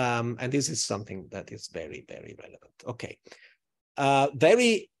 And this is something that is very, very relevant. Okay.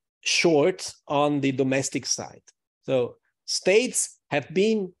 Very short on the domestic side. So states have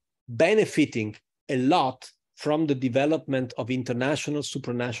been benefiting a lot from the development of international,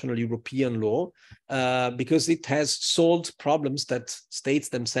 supranational European law, because it has solved problems that states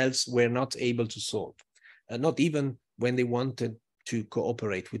themselves were not able to solve, not even when they wanted to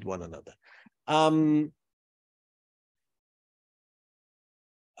cooperate with one another.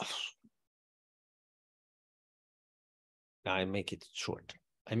 I make it short.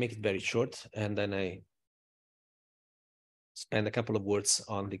 I make it very short, and then I spend a couple of words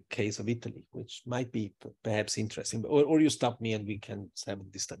on the case of Italy, which might be perhaps interesting, or you stop me and we can have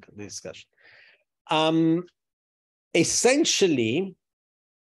this discussion. Essentially,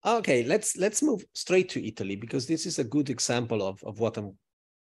 okay, let's move straight to Italy, because this is a good example of what I'm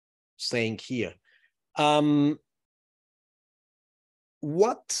saying here.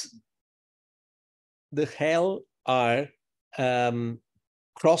 What the hell are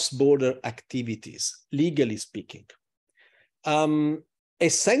cross-border activities, legally speaking?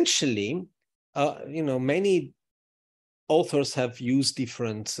 Essentially, many authors have used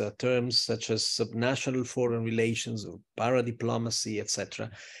different terms such as subnational foreign relations or paradiplomacy,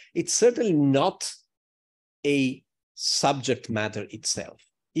 etc. It's certainly not a subject matter itself,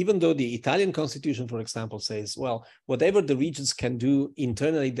 even though the Italian constitution, for example, says, well, whatever the regions can do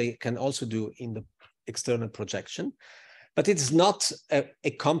internally, they can also do in the external projection. but it is not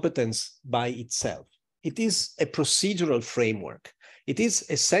a competence by itself. It is a procedural framework. It is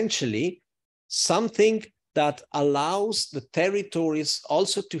essentially something that allows the territories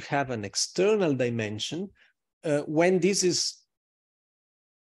also to have an external dimension when this is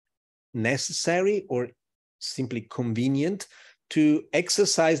necessary or simply convenient to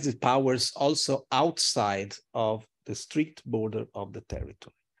exercise the powers also outside of the strict border of the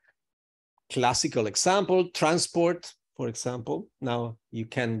territory. Classical example, transport, for example. Now you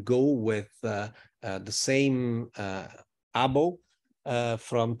can go with the same abo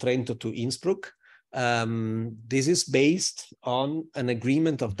from Trento to Innsbruck. This is based on an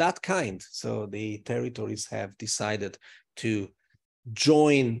agreement of that kind. So the territories have decided to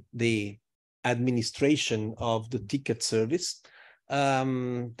join the administration of the ticket service.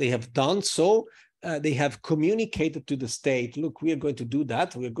 They have done so. They have communicated to the state, look, we are going to do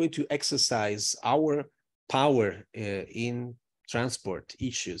that. We are going to exercise our power in transport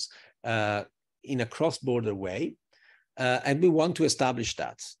issues in a cross-border way. And we want to establish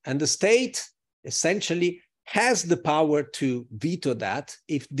that. And the state essentially has the power to veto that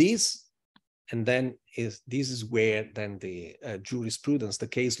if this, and then this is where then the jurisprudence, the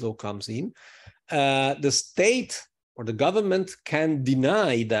case law comes in. The state or the government can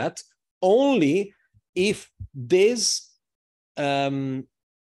deny that only if this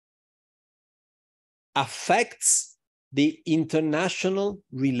affects the international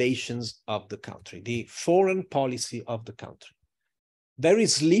relations of the country, the foreign policy of the country. Very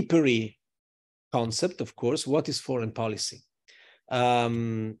slippery concept, of course. What is foreign policy?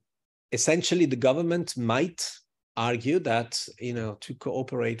 Essentially, the government might argue that, you know, to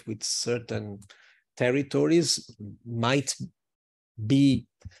cooperate with certain territories might be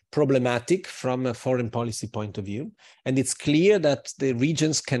problematic from a foreign policy point of view. And it's clear that the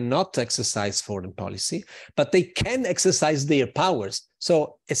regions cannot exercise foreign policy, but they can exercise their powers.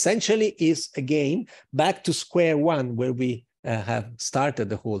 So essentially is, again, back to square one where we have started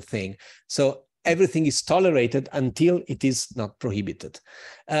the whole thing. So everything is tolerated until it is not prohibited.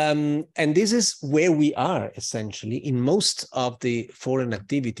 And this is where we are essentially in most of the foreign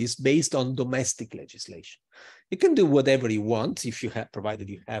activities based on domestic legislation. You can do whatever you want if you have, provided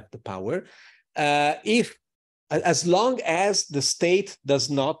you have the power, as long as the state does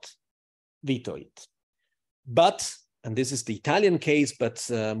not veto it. But, and this is the Italian case, but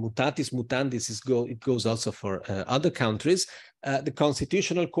mutatis mutandis, it goes also for other countries. The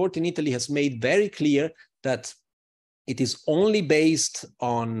Constitutional Court in Italy has made very clear that it is only based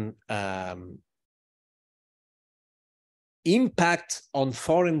on impact on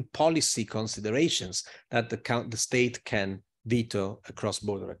foreign policy considerations that the state can veto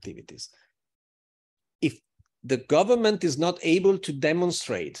cross-border activities. If the government is not able to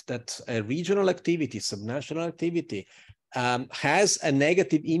demonstrate that a regional activity, subnational activity, has a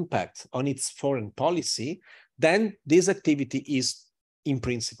negative impact on its foreign policy, then this activity is in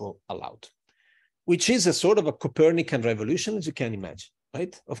principle allowed, which is a sort of a Copernican revolution, as you can imagine,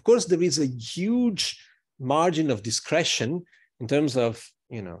 right? Of course, there is a huge margin of discretion in terms of,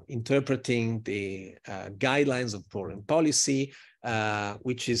 you know, interpreting the guidelines of foreign policy,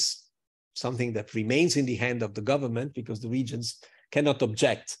 which is something that remains in the hand of the government because the regions cannot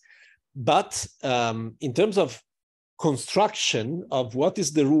object. But in terms of construction of what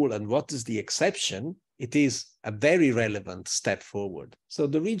is the rule and what is the exception, it is a very relevant step forward. So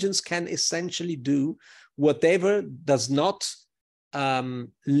the regions can essentially do whatever does not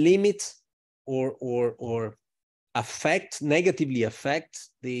limit or negatively affect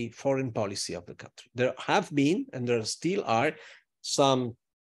the foreign policy of the country. There have been, and there still are, some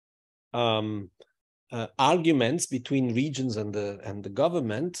arguments between regions and the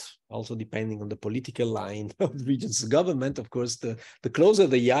government, also depending on the political line of the region's government. Of course, the closer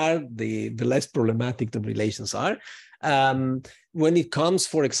they are, the less problematic the relations are. When it comes,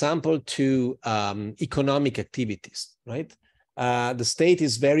 for example, to economic activities, right? The state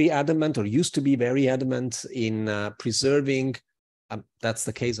is very adamant, or used to be very adamant, in preserving, that's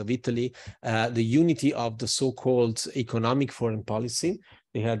the case of Italy, the unity of the so-called economic foreign policy.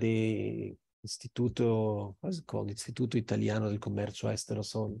 They had the Istituto, what is it called? Istituto Italiano del Commercio Estero,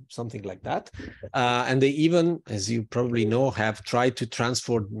 so something like that. And they even, as you probably know, have tried to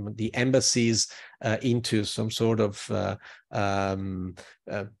transform the embassies into some sort of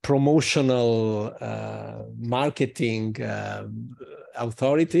promotional marketing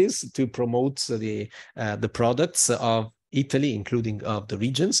authorities to promote the products of Italy, including of the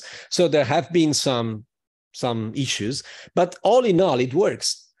regions. So there have been some issues, but all in all, it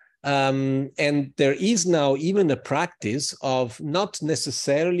works. And there is now even a practice of not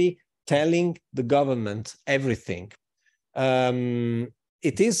necessarily telling the government everything.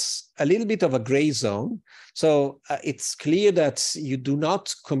 it is a little bit of a gray zone. So it's clear that you do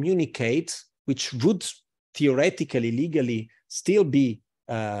not communicate, which would theoretically, legally still be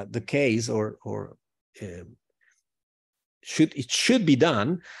the case, or it should be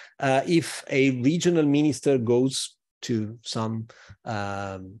done if a regional minister goes to some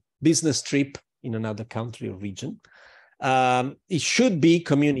business trip in another country or region. It should be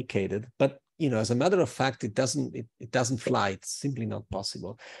communicated, but as a matter of fact, it doesn't fly. It's simply not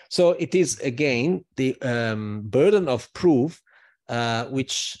possible. So it is again the burden of proof,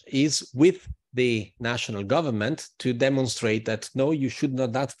 which is with the national government to demonstrate that no, you should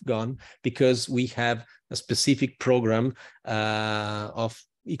not have gone because we have a specific program of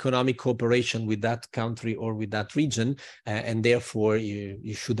economic cooperation with that country or with that region, and therefore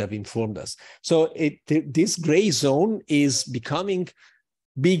you should have informed us. So this gray zone is becoming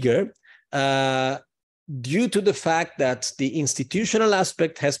bigger due to the fact that the institutional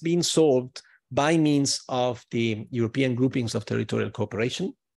aspect has been solved by means of the European groupings of territorial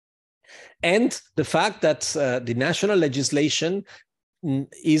cooperation, and the fact that the national legislation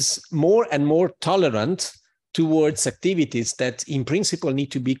is more and more tolerant towards activities that in principle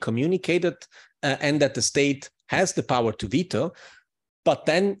need to be communicated and that the state has the power to veto, but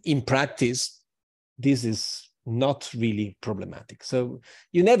then in practice, this is not really problematic. So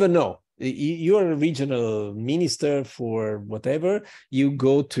you never know. You're a regional minister for whatever, you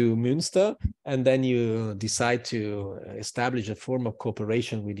go to Münster and then you decide to establish a form of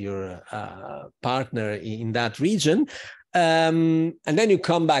cooperation with your partner in that region. And then you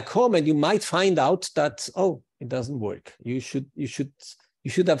come back home and you might find out that, oh, it doesn't work. You should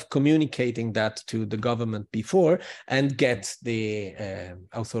have communicating that to the government before and get the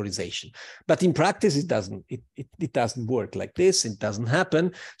authorization. But in practice, it doesn't work like this. It doesn't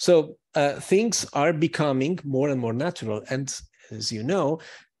happen. So things are becoming more and more natural. And as you know,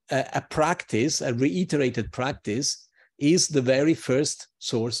 a reiterated practice is the very first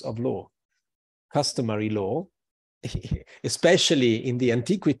source of law. Customary law, especially in the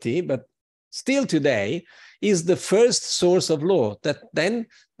antiquity, but still today, is the first source of law that then,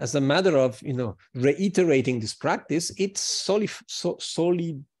 as a matter of reiterating this practice, it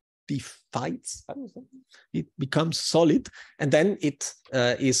solidifies. It becomes solid, and then it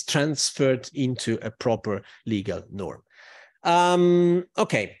is transferred into a proper legal norm.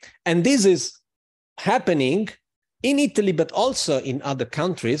 Okay, and this is happening in Italy, but also in other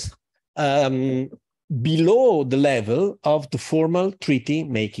countries, below the level of the formal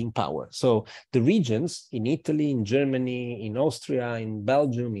treaty-making power. So the regions in Italy, in Germany, in Austria, in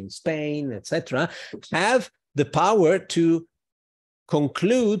Belgium, in Spain, etc., have the power to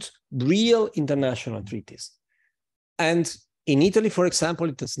conclude real international treaties. And in Italy, for example,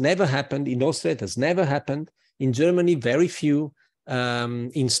 it has never happened. In Austria, it has never happened. In Germany, very few.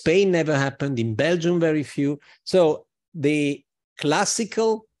 In Spain, never happened. In Belgium, very few. So the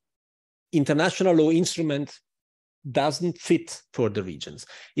classical international law instrument doesn't fit for the regions.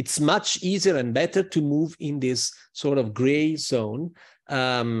 It's much easier and better to move in this sort of gray zone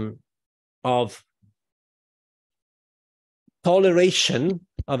of toleration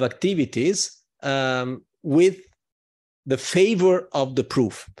of activities with the favor of the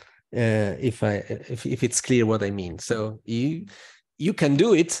proof, if it's clear what I mean. So you can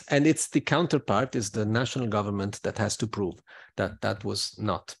do it, and it's the counterpart is the national government that has to prove that that was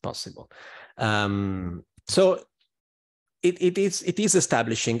not possible. So it is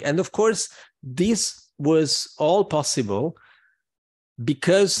establishing, and of course this was all possible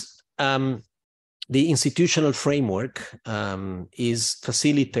because the institutional framework is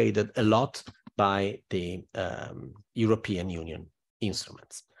facilitated a lot by the European Union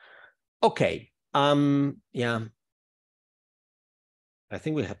instruments. Okay, yeah. I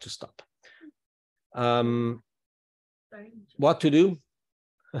think we have to stop. What to do?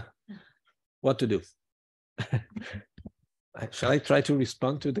 What to do? Shall I try to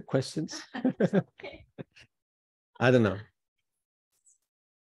respond to the questions? Okay. I don't know.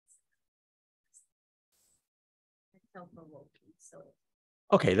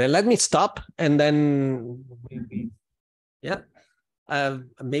 Okay, then let me stop, and then maybe, yeah,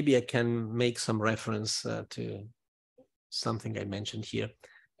 maybe I can make some reference to something I mentioned here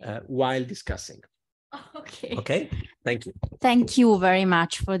while discussing. Okay. Okay, thank you. Thank you very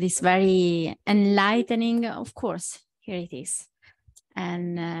much for this very enlightening, of course, here it is.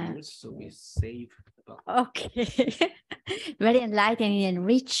 And so we save. Okay, very enlightening and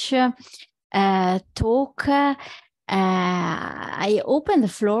rich talk. I open the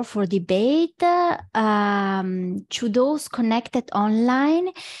floor for debate to those connected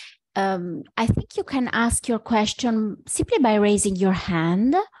online. I think you can ask your question simply by raising your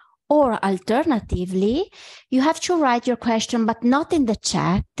hand, or alternatively, you have to write your question, but not in the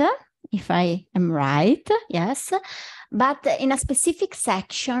chat, if I am right, yes, but in a specific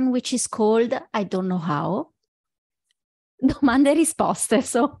section, which is called, I don't know how, domande e risposte.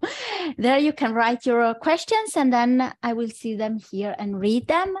 So there you can write your questions, and then I will see them here and read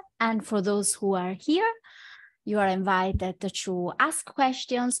them. And for those who are here, you are invited to ask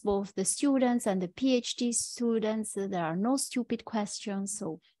questions, both the students and the PhD students. There are no stupid questions,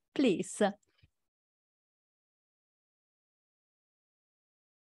 so please.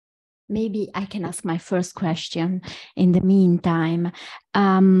 Maybe I can ask my first question in the meantime.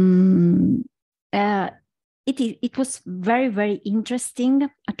 It was very, very interesting.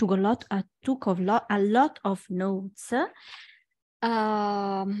 I took a lot of notes.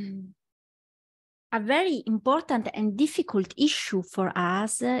 A very important and difficult issue for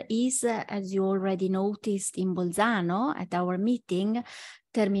us is, as you already noticed in Bolzano at our meeting,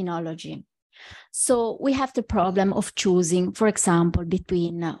 terminology. So we have the problem of choosing, for example,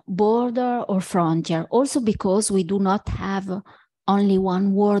 between border or frontier, also because we do not have only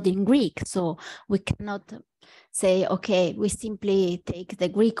one word in Greek. So we cannot say, okay, we simply take the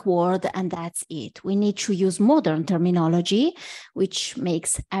Greek word and that's it. We need to use modern terminology, which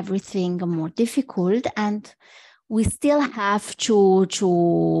makes everything more difficult. And we still have to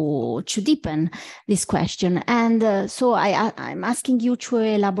deepen this question. And so I'm asking you to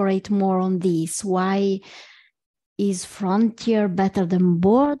elaborate more on this. Why is frontier better than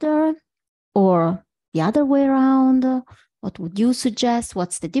border, or the other way around? What would you suggest?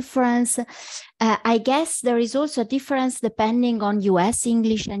 What's the difference? I guess there is also a difference depending on US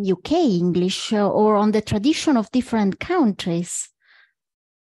English and UK English, or on the tradition of different countries.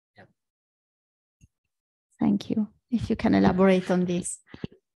 Yeah. Thank you. If you can elaborate on this.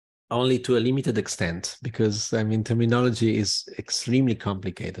 Only to a limited extent, because I mean, terminology is extremely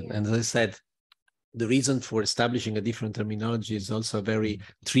complicated. And as I said, the reason for establishing a different terminology is also a very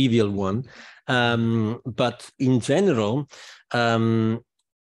trivial one. But in general, I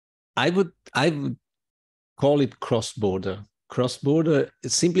would call it cross-border. Cross-border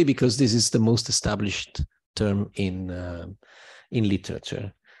simply because this is the most established term in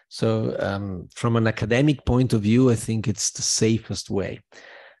literature. So from an academic point of view, I think it's the safest way.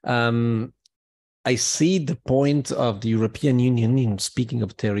 I see the point of the European Union in speaking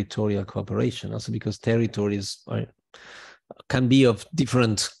of territorial cooperation, also because territories can be of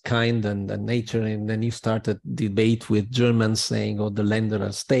different kind and nature. And then you start a debate with Germans saying, oh, the Länder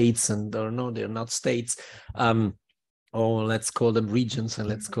are states, and or no, they're not states. Or let's call them regions, and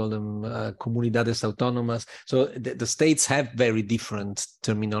let's call them comunidades autónomas. So the states have very different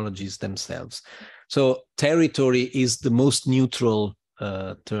terminologies themselves. So territory is the most neutral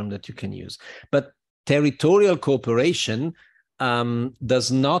term that you can use. But territorial cooperation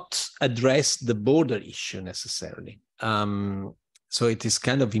does not address the border issue necessarily. So it is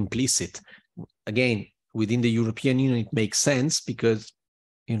kind of implicit. Again, within the European Union, it makes sense because,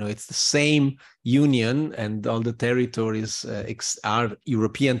 you know, it's the same union and all the territories are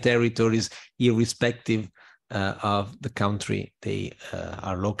European territories, irrespective of the country they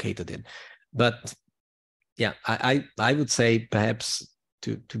are located in. But yeah, I would say perhaps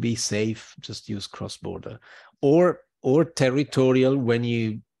to be safe, just use cross-border or territorial when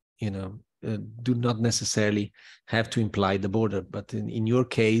you know, do not necessarily have to imply the border. But in your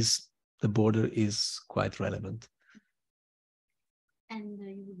case, the border is quite relevant. And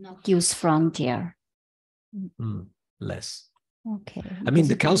you would not use frontier? Less. Okay. I mean,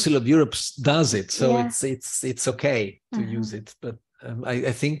 the Council of Europe does it, so yeah. it's okay to use it. But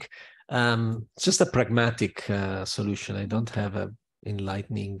I think it's just a pragmatic solution. I don't have a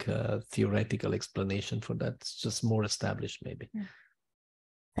enlightening theoretical explanation for that. It's just more established, maybe.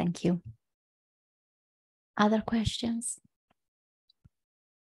 Thank you. Other questions?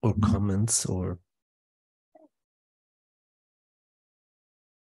 Or comments or...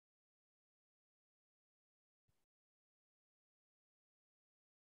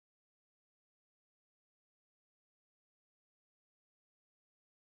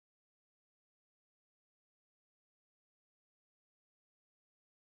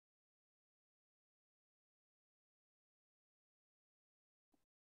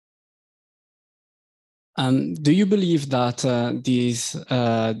 Do you believe that this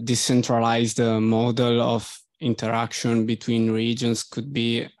decentralized model of interaction between regions could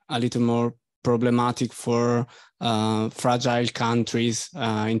be a little more problematic for fragile countries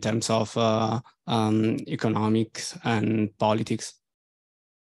in terms of economics and politics?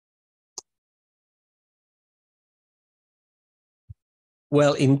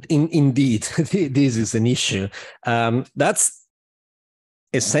 Well, indeed, this is an issue. That's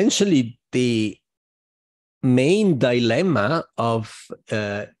essentially the main dilemma of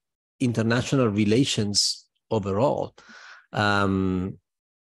international relations overall.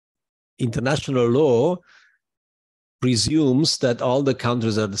 International law presumes that all the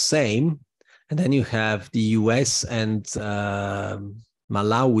countries are the same, and then you have the US and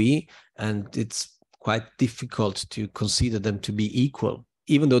Malawi, and it's quite difficult to consider them to be equal,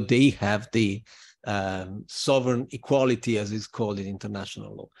 even though they have the sovereign equality, as is called in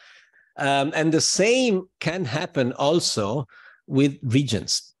international law. And the same can happen also with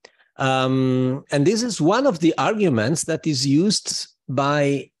regions. And this is one of the arguments that is used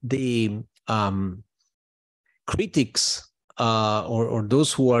by the critics or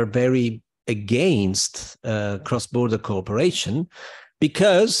those who are very against cross-border cooperation,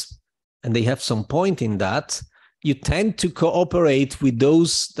 because, and they have some point in that, you tend to cooperate with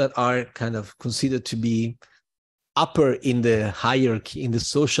those that are kind of considered to be upper in the hierarchy, in the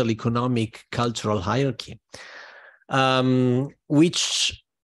social, economic, cultural hierarchy, which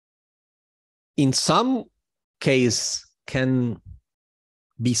in some case can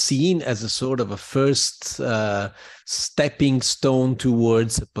be seen as a sort of a first stepping stone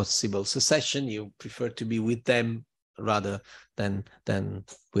towards a possible secession. You prefer to be with them rather than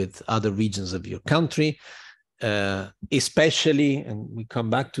with other regions of your country, especially, and we come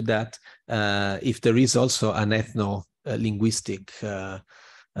back to that, if there is also an ethno-linguistic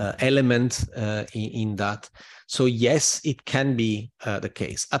element in that. So yes, it can be the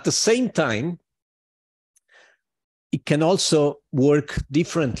case. At the same time, it can also work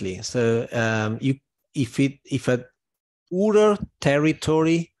differently. So if a poorer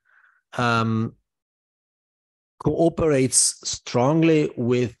territory cooperates strongly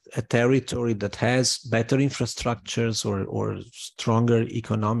with a territory that has better infrastructures or stronger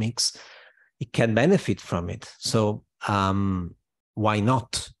economics, it can benefit from it. So why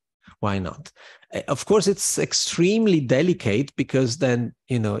not? Why not? Of course, it's extremely delicate, because then,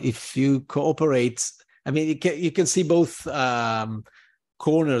 you know, if you cooperate, I mean, you can see both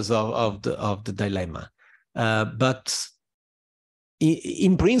corners of the dilemma. But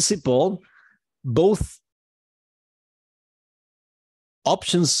in principle, both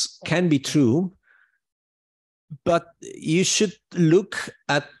options can be true, but you should look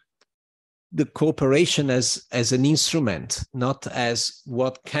at the cooperation as an instrument, not as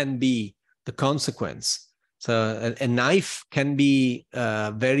what can be the consequence. So a knife can be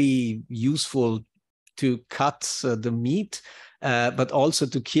very useful to cut the meat, but also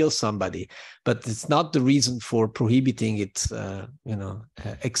to kill somebody. But it's not the reason for prohibiting it,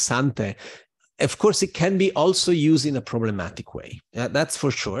 ex ante. Of course, it can be also used in a problematic way. That's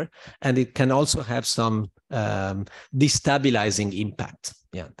for sure. And it can also have some destabilizing impact.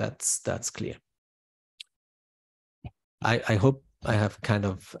 Yeah, that's clear. I hope I have kind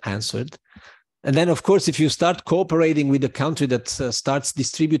of answered. And then, of course, if you start cooperating with a country that starts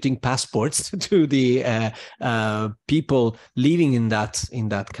distributing passports to the people living in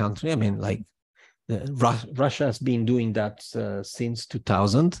that country, I mean, like Russia has been doing that since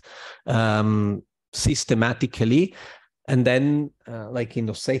 2000 systematically, and then like in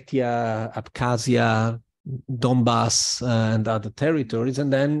Ossetia, Abkhazia, Donbass, and other territories,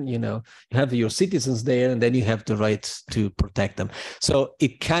 and then you have your citizens there, and then you have the right to protect them. So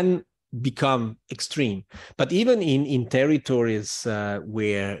it can become extreme, but even in territories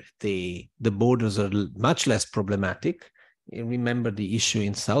where the borders are much less problematic. You remember the issue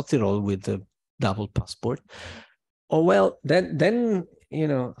in South Tyrol with the double passport. Oh well, then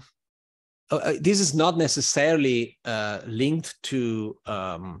this is not necessarily linked to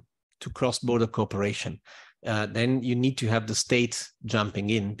cross-border cooperation. Then you need to have the state jumping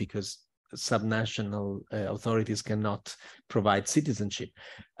in, because subnational authorities cannot provide citizenship.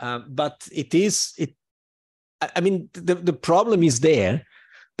 But I mean, the problem is there,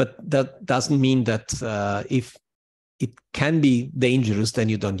 but that doesn't mean that if it can be dangerous, then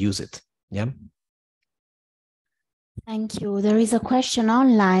you don't use it. Yeah. Thank you. There is a question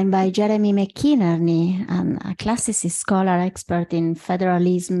online by Jeremy McInerney, a classicist scholar expert in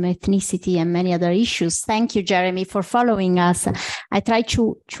federalism, ethnicity, and many other issues. Thank you, Jeremy, for following us. I try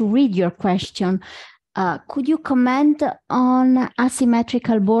to read your question. Could you comment on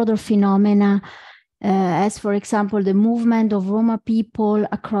asymmetrical border phenomena, as, for example, the movement of Roma people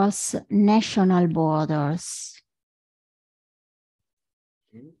across national borders?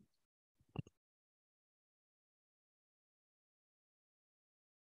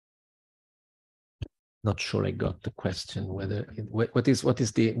 Not sure I got the question. Where is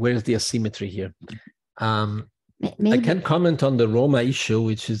the asymmetry here? Maybe. I can comment on the Roma issue,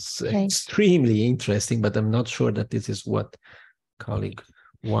 which is extremely interesting, but I'm not sure that this is what colleague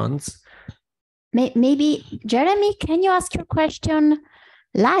wants. Maybe, Jeremy, can you ask your question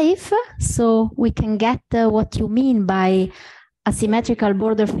live so we can get what you mean by asymmetrical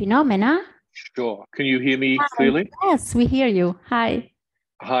border phenomena? Sure. Can you hear me clearly? Yes, we hear you. Hi.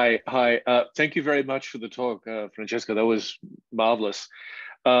 Hi. Thank you very much for the talk, Francesca. That was marvelous.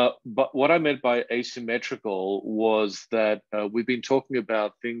 But what I meant by asymmetrical was that we've been talking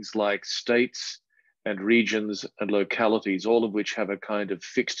about things like states and regions and localities, all of which have a kind of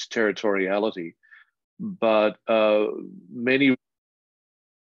fixed territoriality. But many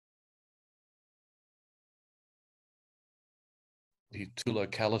to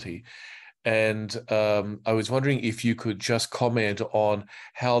locality. And I was wondering if you could just comment on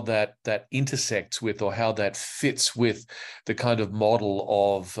how that intersects with, or how that fits with the kind of model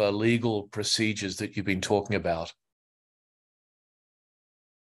of legal procedures that you've been talking about.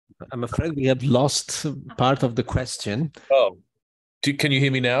 I'm afraid we have lost part of the question. Oh, can you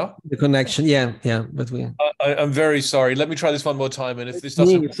hear me now? The connection, yeah, but I'm very sorry. Let me try this one more time. And if this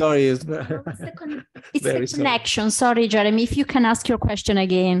doesn't, sorry, it's the connection. Sorry, Jeremy. If you can ask your question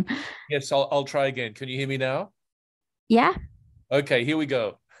again. Yes, I'll try again. Can you hear me now? Yeah. Okay, here we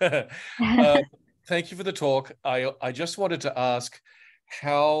go. Thank you for the talk. I just wanted to ask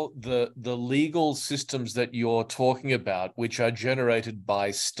how the legal systems that you're talking about, which are generated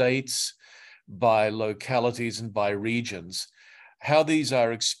by states, by localities, and by regions, how these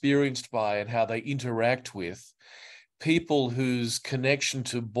are experienced by and how they interact with people whose connection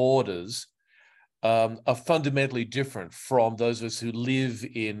to borders are fundamentally different from those of us who live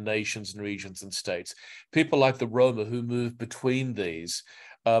in nations and regions and states. People like the Roma who move between these.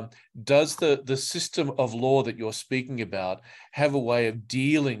 Does the system of law that you're speaking about have a way of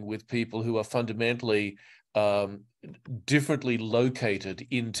dealing with people who are fundamentally differently located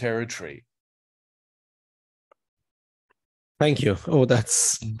in territory? Thank you. Oh,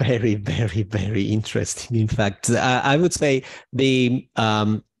 that's very, very, very interesting. In fact, I would say the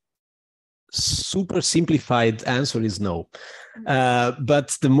super simplified answer is no.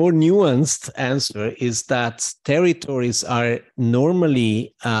 But the more nuanced answer is that territories are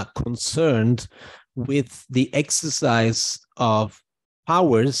normally concerned with the exercise of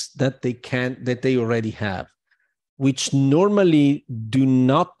powers that they already have, which normally do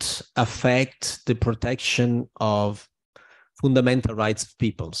not affect the protection of fundamental rights of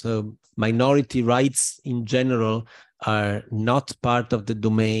people. So minority rights in general are not part of the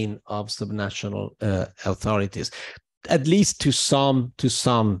domain of subnational authorities, at least to some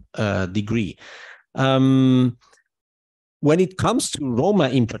degree. When it comes to Roma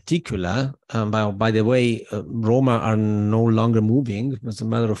in particular, by the way, Roma are no longer moving, as a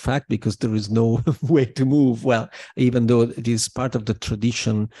matter of fact, because there is no way to move. Well, even though it is part of the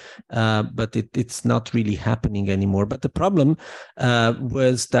tradition, but it's not really happening anymore. But the problem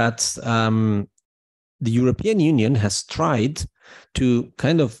was that the European Union has tried to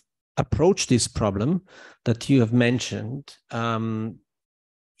kind of approach this problem that you have mentioned in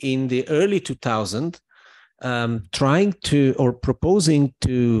the early 2000s, trying to or proposing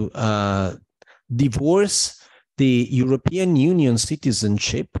to divorce the European Union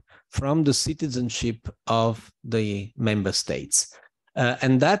citizenship from the citizenship of the member states,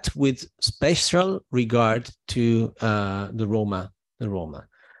 and that with special regard to the Roma.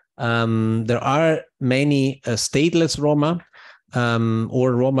 There are many stateless Roma,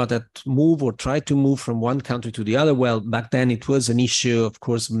 or Roma that move or try to move from one country to the other. Well, back then it was an issue, of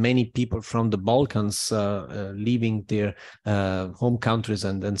course, many people from the Balkans leaving their home countries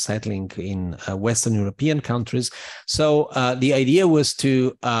and then settling in Western European countries. So the idea was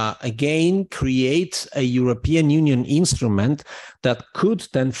to, again, create a European Union instrument that could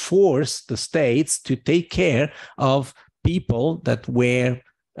then force the states to take care of people that were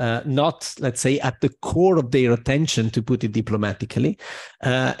not, let's say, at the core of their attention, to put it diplomatically,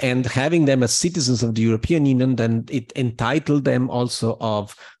 and having them as citizens of the European Union, then it entitled them also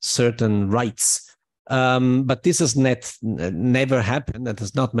of certain rights. But this has never happened. That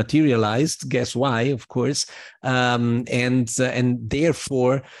has not materialized. Guess why? Of course, and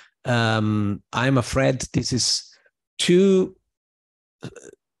therefore, I'm afraid this is too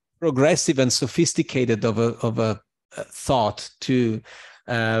progressive and sophisticated of a thought to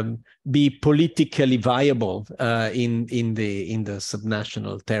be politically viable in the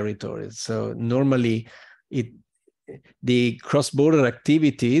subnational territories. So normally, the cross-border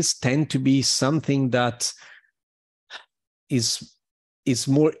activities tend to be something that is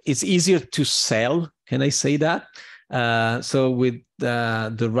easier to sell. Can I say that? So with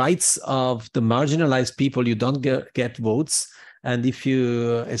the rights of the marginalized people, you don't get votes. And if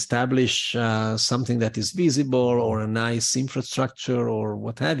you establish something that is visible or a nice infrastructure or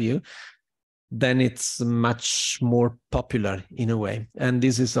what have you, then it's much more popular in a way. And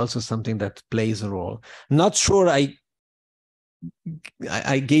this is also something that plays a role. Not sure I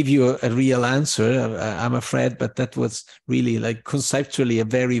gave you a real answer, I'm afraid, but that was really like conceptually a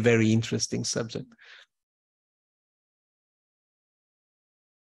very, very interesting subject.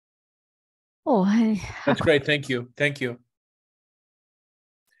 Oh, That's great. Thank you. Thank you.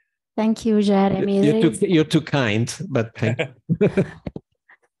 Thank you, Jeremy. You're too kind, but thank you.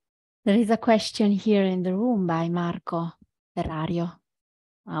 There is a question here in the room by Marco Ferrario,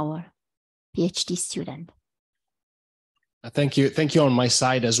 our PhD student. Thank you on my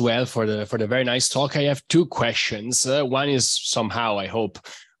side as well for the very nice talk. I have two questions. One is somehow, I hope,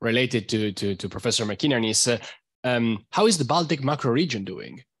 related to Professor McInerney's. How is the Baltic macro region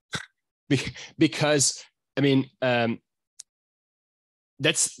doing? Because I mean,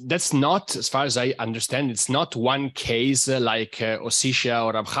 that's not, as far as I understand, it's not one case like Ossetia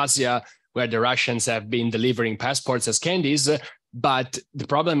or Abkhazia where the Russians have been delivering passports as candies, but the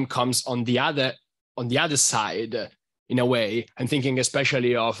problem comes on the other side. In a way, I'm thinking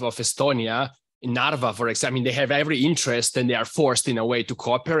especially of Estonia, in Narva, for example. I mean, they have every interest and they are forced in a way to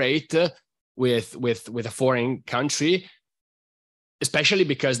cooperate with a foreign country, especially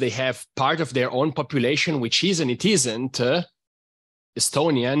because they have part of their own population, which is and it isn't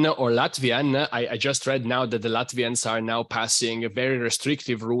Estonian or Latvian. I just read now that the Latvians are now passing very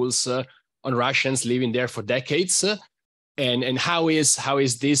restrictive rules on Russians living there for decades. And how is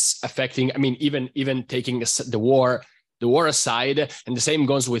this affecting? I mean, even taking the war aside, and the same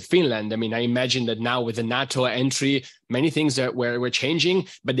goes with Finland. I mean, I imagine that now with the NATO entry, many things were changing,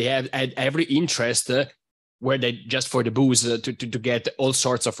 but they had every interest where they just for the booze to get all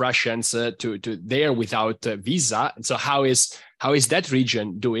sorts of Russians to there without visa. And so how is that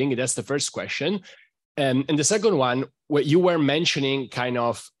region doing? That's the first question. And the second one, where you were mentioning kind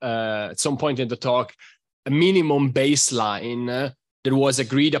of at some point in the talk, a minimum baseline that was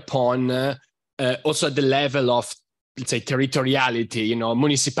agreed upon also at the level of, let's say, territoriality,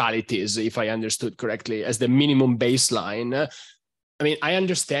 municipalities, if I understood correctly, as the minimum baseline. I mean, I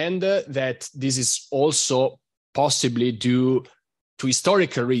understand that this is also possibly due to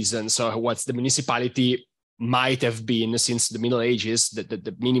historical reasons. So what the municipality might have been since the Middle Ages,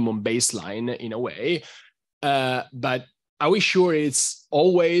 the minimum baseline in a way. But are we sure it's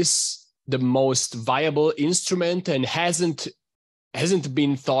always the most viable instrument and hasn't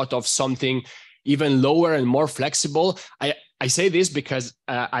been thought of something even lower and more flexible? I say this because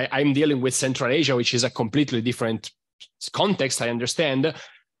I'm dealing with Central Asia, which is a completely different context, I understand,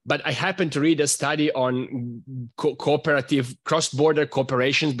 but I happened to read a study on cooperative cross-border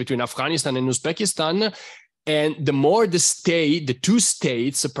cooperations between Afghanistan and Uzbekistan. And the more the two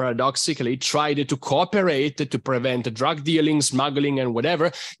states paradoxically tried to cooperate to prevent drug dealing, smuggling, and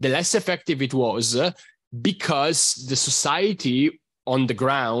whatever, the less effective it was, because the society on the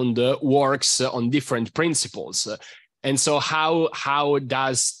ground works on different principles. And so how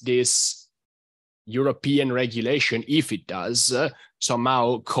does this European regulation, if it does,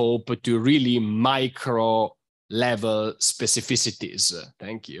 somehow cope to really micro level specificities?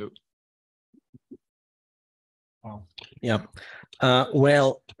 Thank you. Yeah.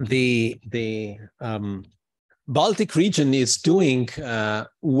 Well, the Baltic region is doing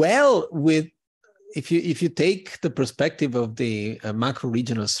well with, if you take the perspective of the macro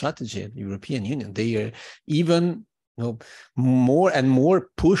regional strategy of the European Union, they are even more and more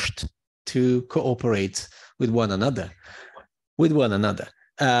pushed to cooperate with one another.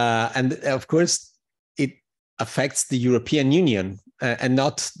 And of course, it affects the European Union and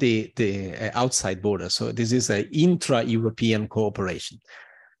not the outside border. So this is an intra-European cooperation.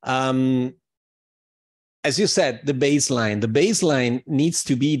 As you said, the baseline needs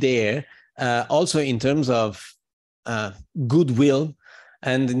to be there also in terms of goodwill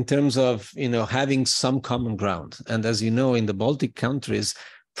and in terms of having some common ground. And as you know, in the Baltic countries,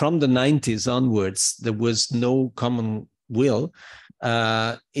 from the 90s onwards, there was no common will.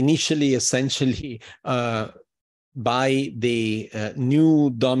 Initially, essentially, by the new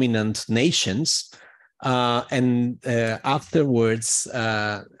dominant nations, and afterwards,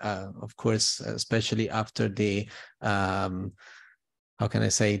 of course, especially after the how can I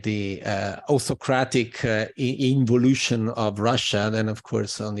say, the autocratic involution of Russia, then of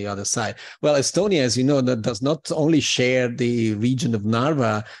course on the other side. Well, Estonia, as you know, that does not only share the region of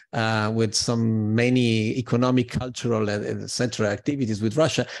Narva with some many economic, cultural, etc. activities with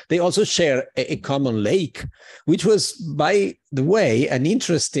Russia, they also share a common lake, which was, by the way, an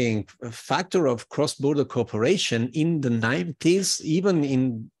interesting factor of cross-border cooperation in the 90s, even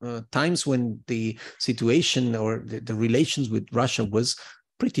in times when the situation or the relations with Russia was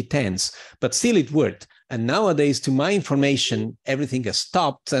pretty tense, but still it worked. And nowadays, to my information, everything has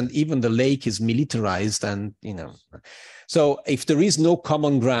stopped, and even the lake is militarized. And, you know, so if there is no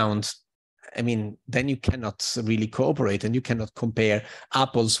common ground, I mean, then you cannot really cooperate, and you cannot compare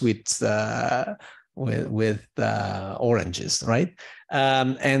apples with oranges, right?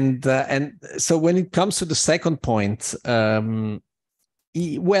 And so when it comes to the second point, well,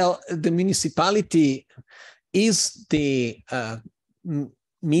 the municipality is the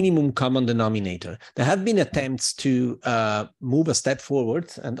minimum common denominator. There have been attempts to move a step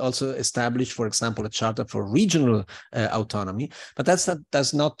forward and also establish, for example, a charter for regional autonomy, but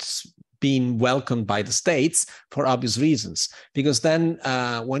that's not been welcomed by the states for obvious reasons. Because then,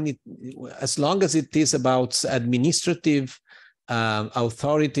 as long as it is about administrative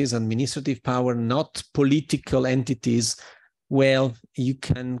authorities, administrative power, not political entities, well, you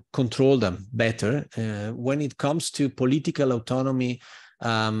can control them better. When it comes to political autonomy,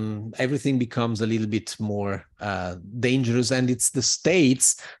 everything becomes a little bit more dangerous, and it's the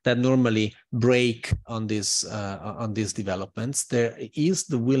states that normally break on these developments. There is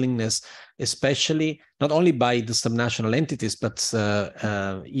the willingness, especially not only by the subnational entities, but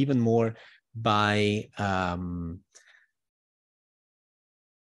even more by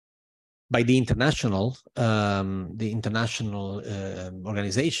the international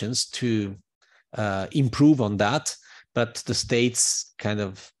organizations to improve on that. But the states kind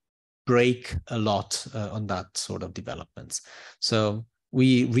of break a lot on that sort of developments. So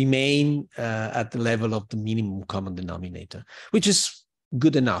we remain at the level of the minimum common denominator, which is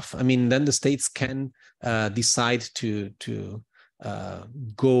good enough. I mean, then the states can decide to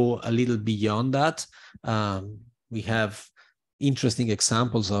go a little beyond that. We have interesting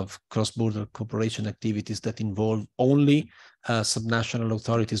examples of cross-border cooperation activities that involve only subnational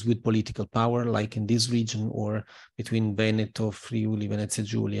authorities with political power, like in this region, or between Veneto, Friuli, Venezia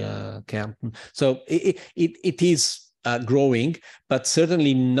Giulia, Kärnten. So it is growing, but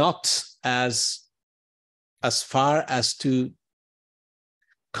certainly not as far as to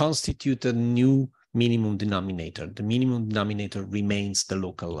constitute a new minimum denominator. The minimum denominator remains the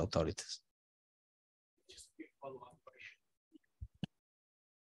local authorities.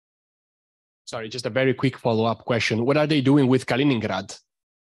 Sorry, just a very quick follow-up question. What are they doing with Kaliningrad?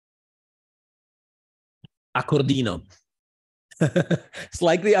 Accordino.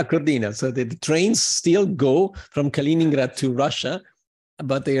 Slightly accordino. So the trains still go from Kaliningrad to Russia,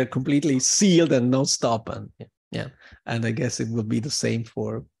 but they are completely sealed and no stop. And yeah, and I guess it will be the same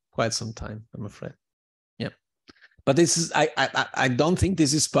for quite some time, I'm afraid. Yeah, but this is I don't think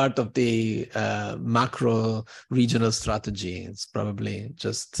this is part of the macro regional strategy. It's probably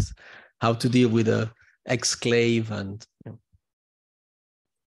just how to deal with a exclave and. You know.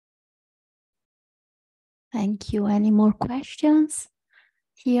 Thank you. Any more questions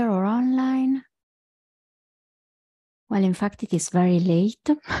here or online? Well, in fact, it is very late.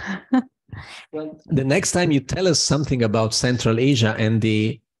 Well, the next time you tell us something about Central Asia and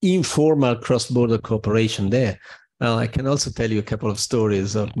the informal cross-border cooperation there, well, I can also tell you a couple of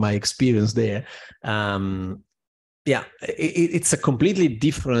stories of my experience there. Yeah, it's a completely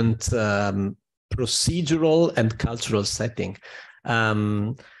different procedural and cultural setting,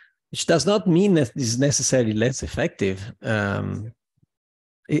 which does not mean that this is necessarily less effective. Maybe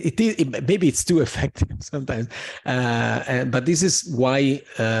it's too effective sometimes, but this is why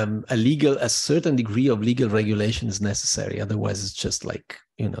a certain degree of legal regulation is necessary. Otherwise, it's just like,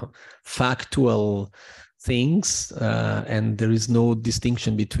 you know, factual things, and there is no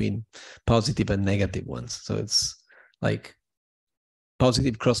distinction between positive and negative ones. So it's like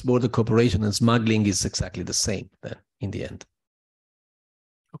positive cross-border cooperation and smuggling is exactly the same then in the end.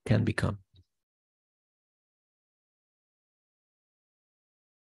 Can become.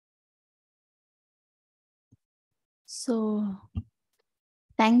 So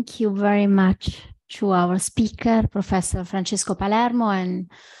thank you very much to our speaker, Professor Francesco Palermo, and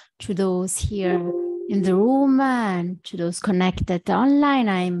to those here in the room and to those connected online.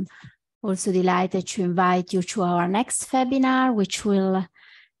 I'm also delighted to invite you to our next FeBinar, which will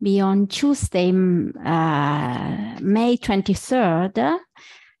be on Tuesday, May 23rd.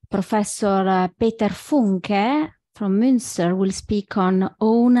 Professor Peter Funke from Münster will speak on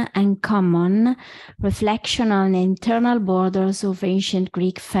Own and Common, reflection on the internal borders of ancient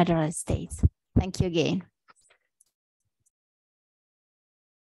Greek federal states. Thank you again.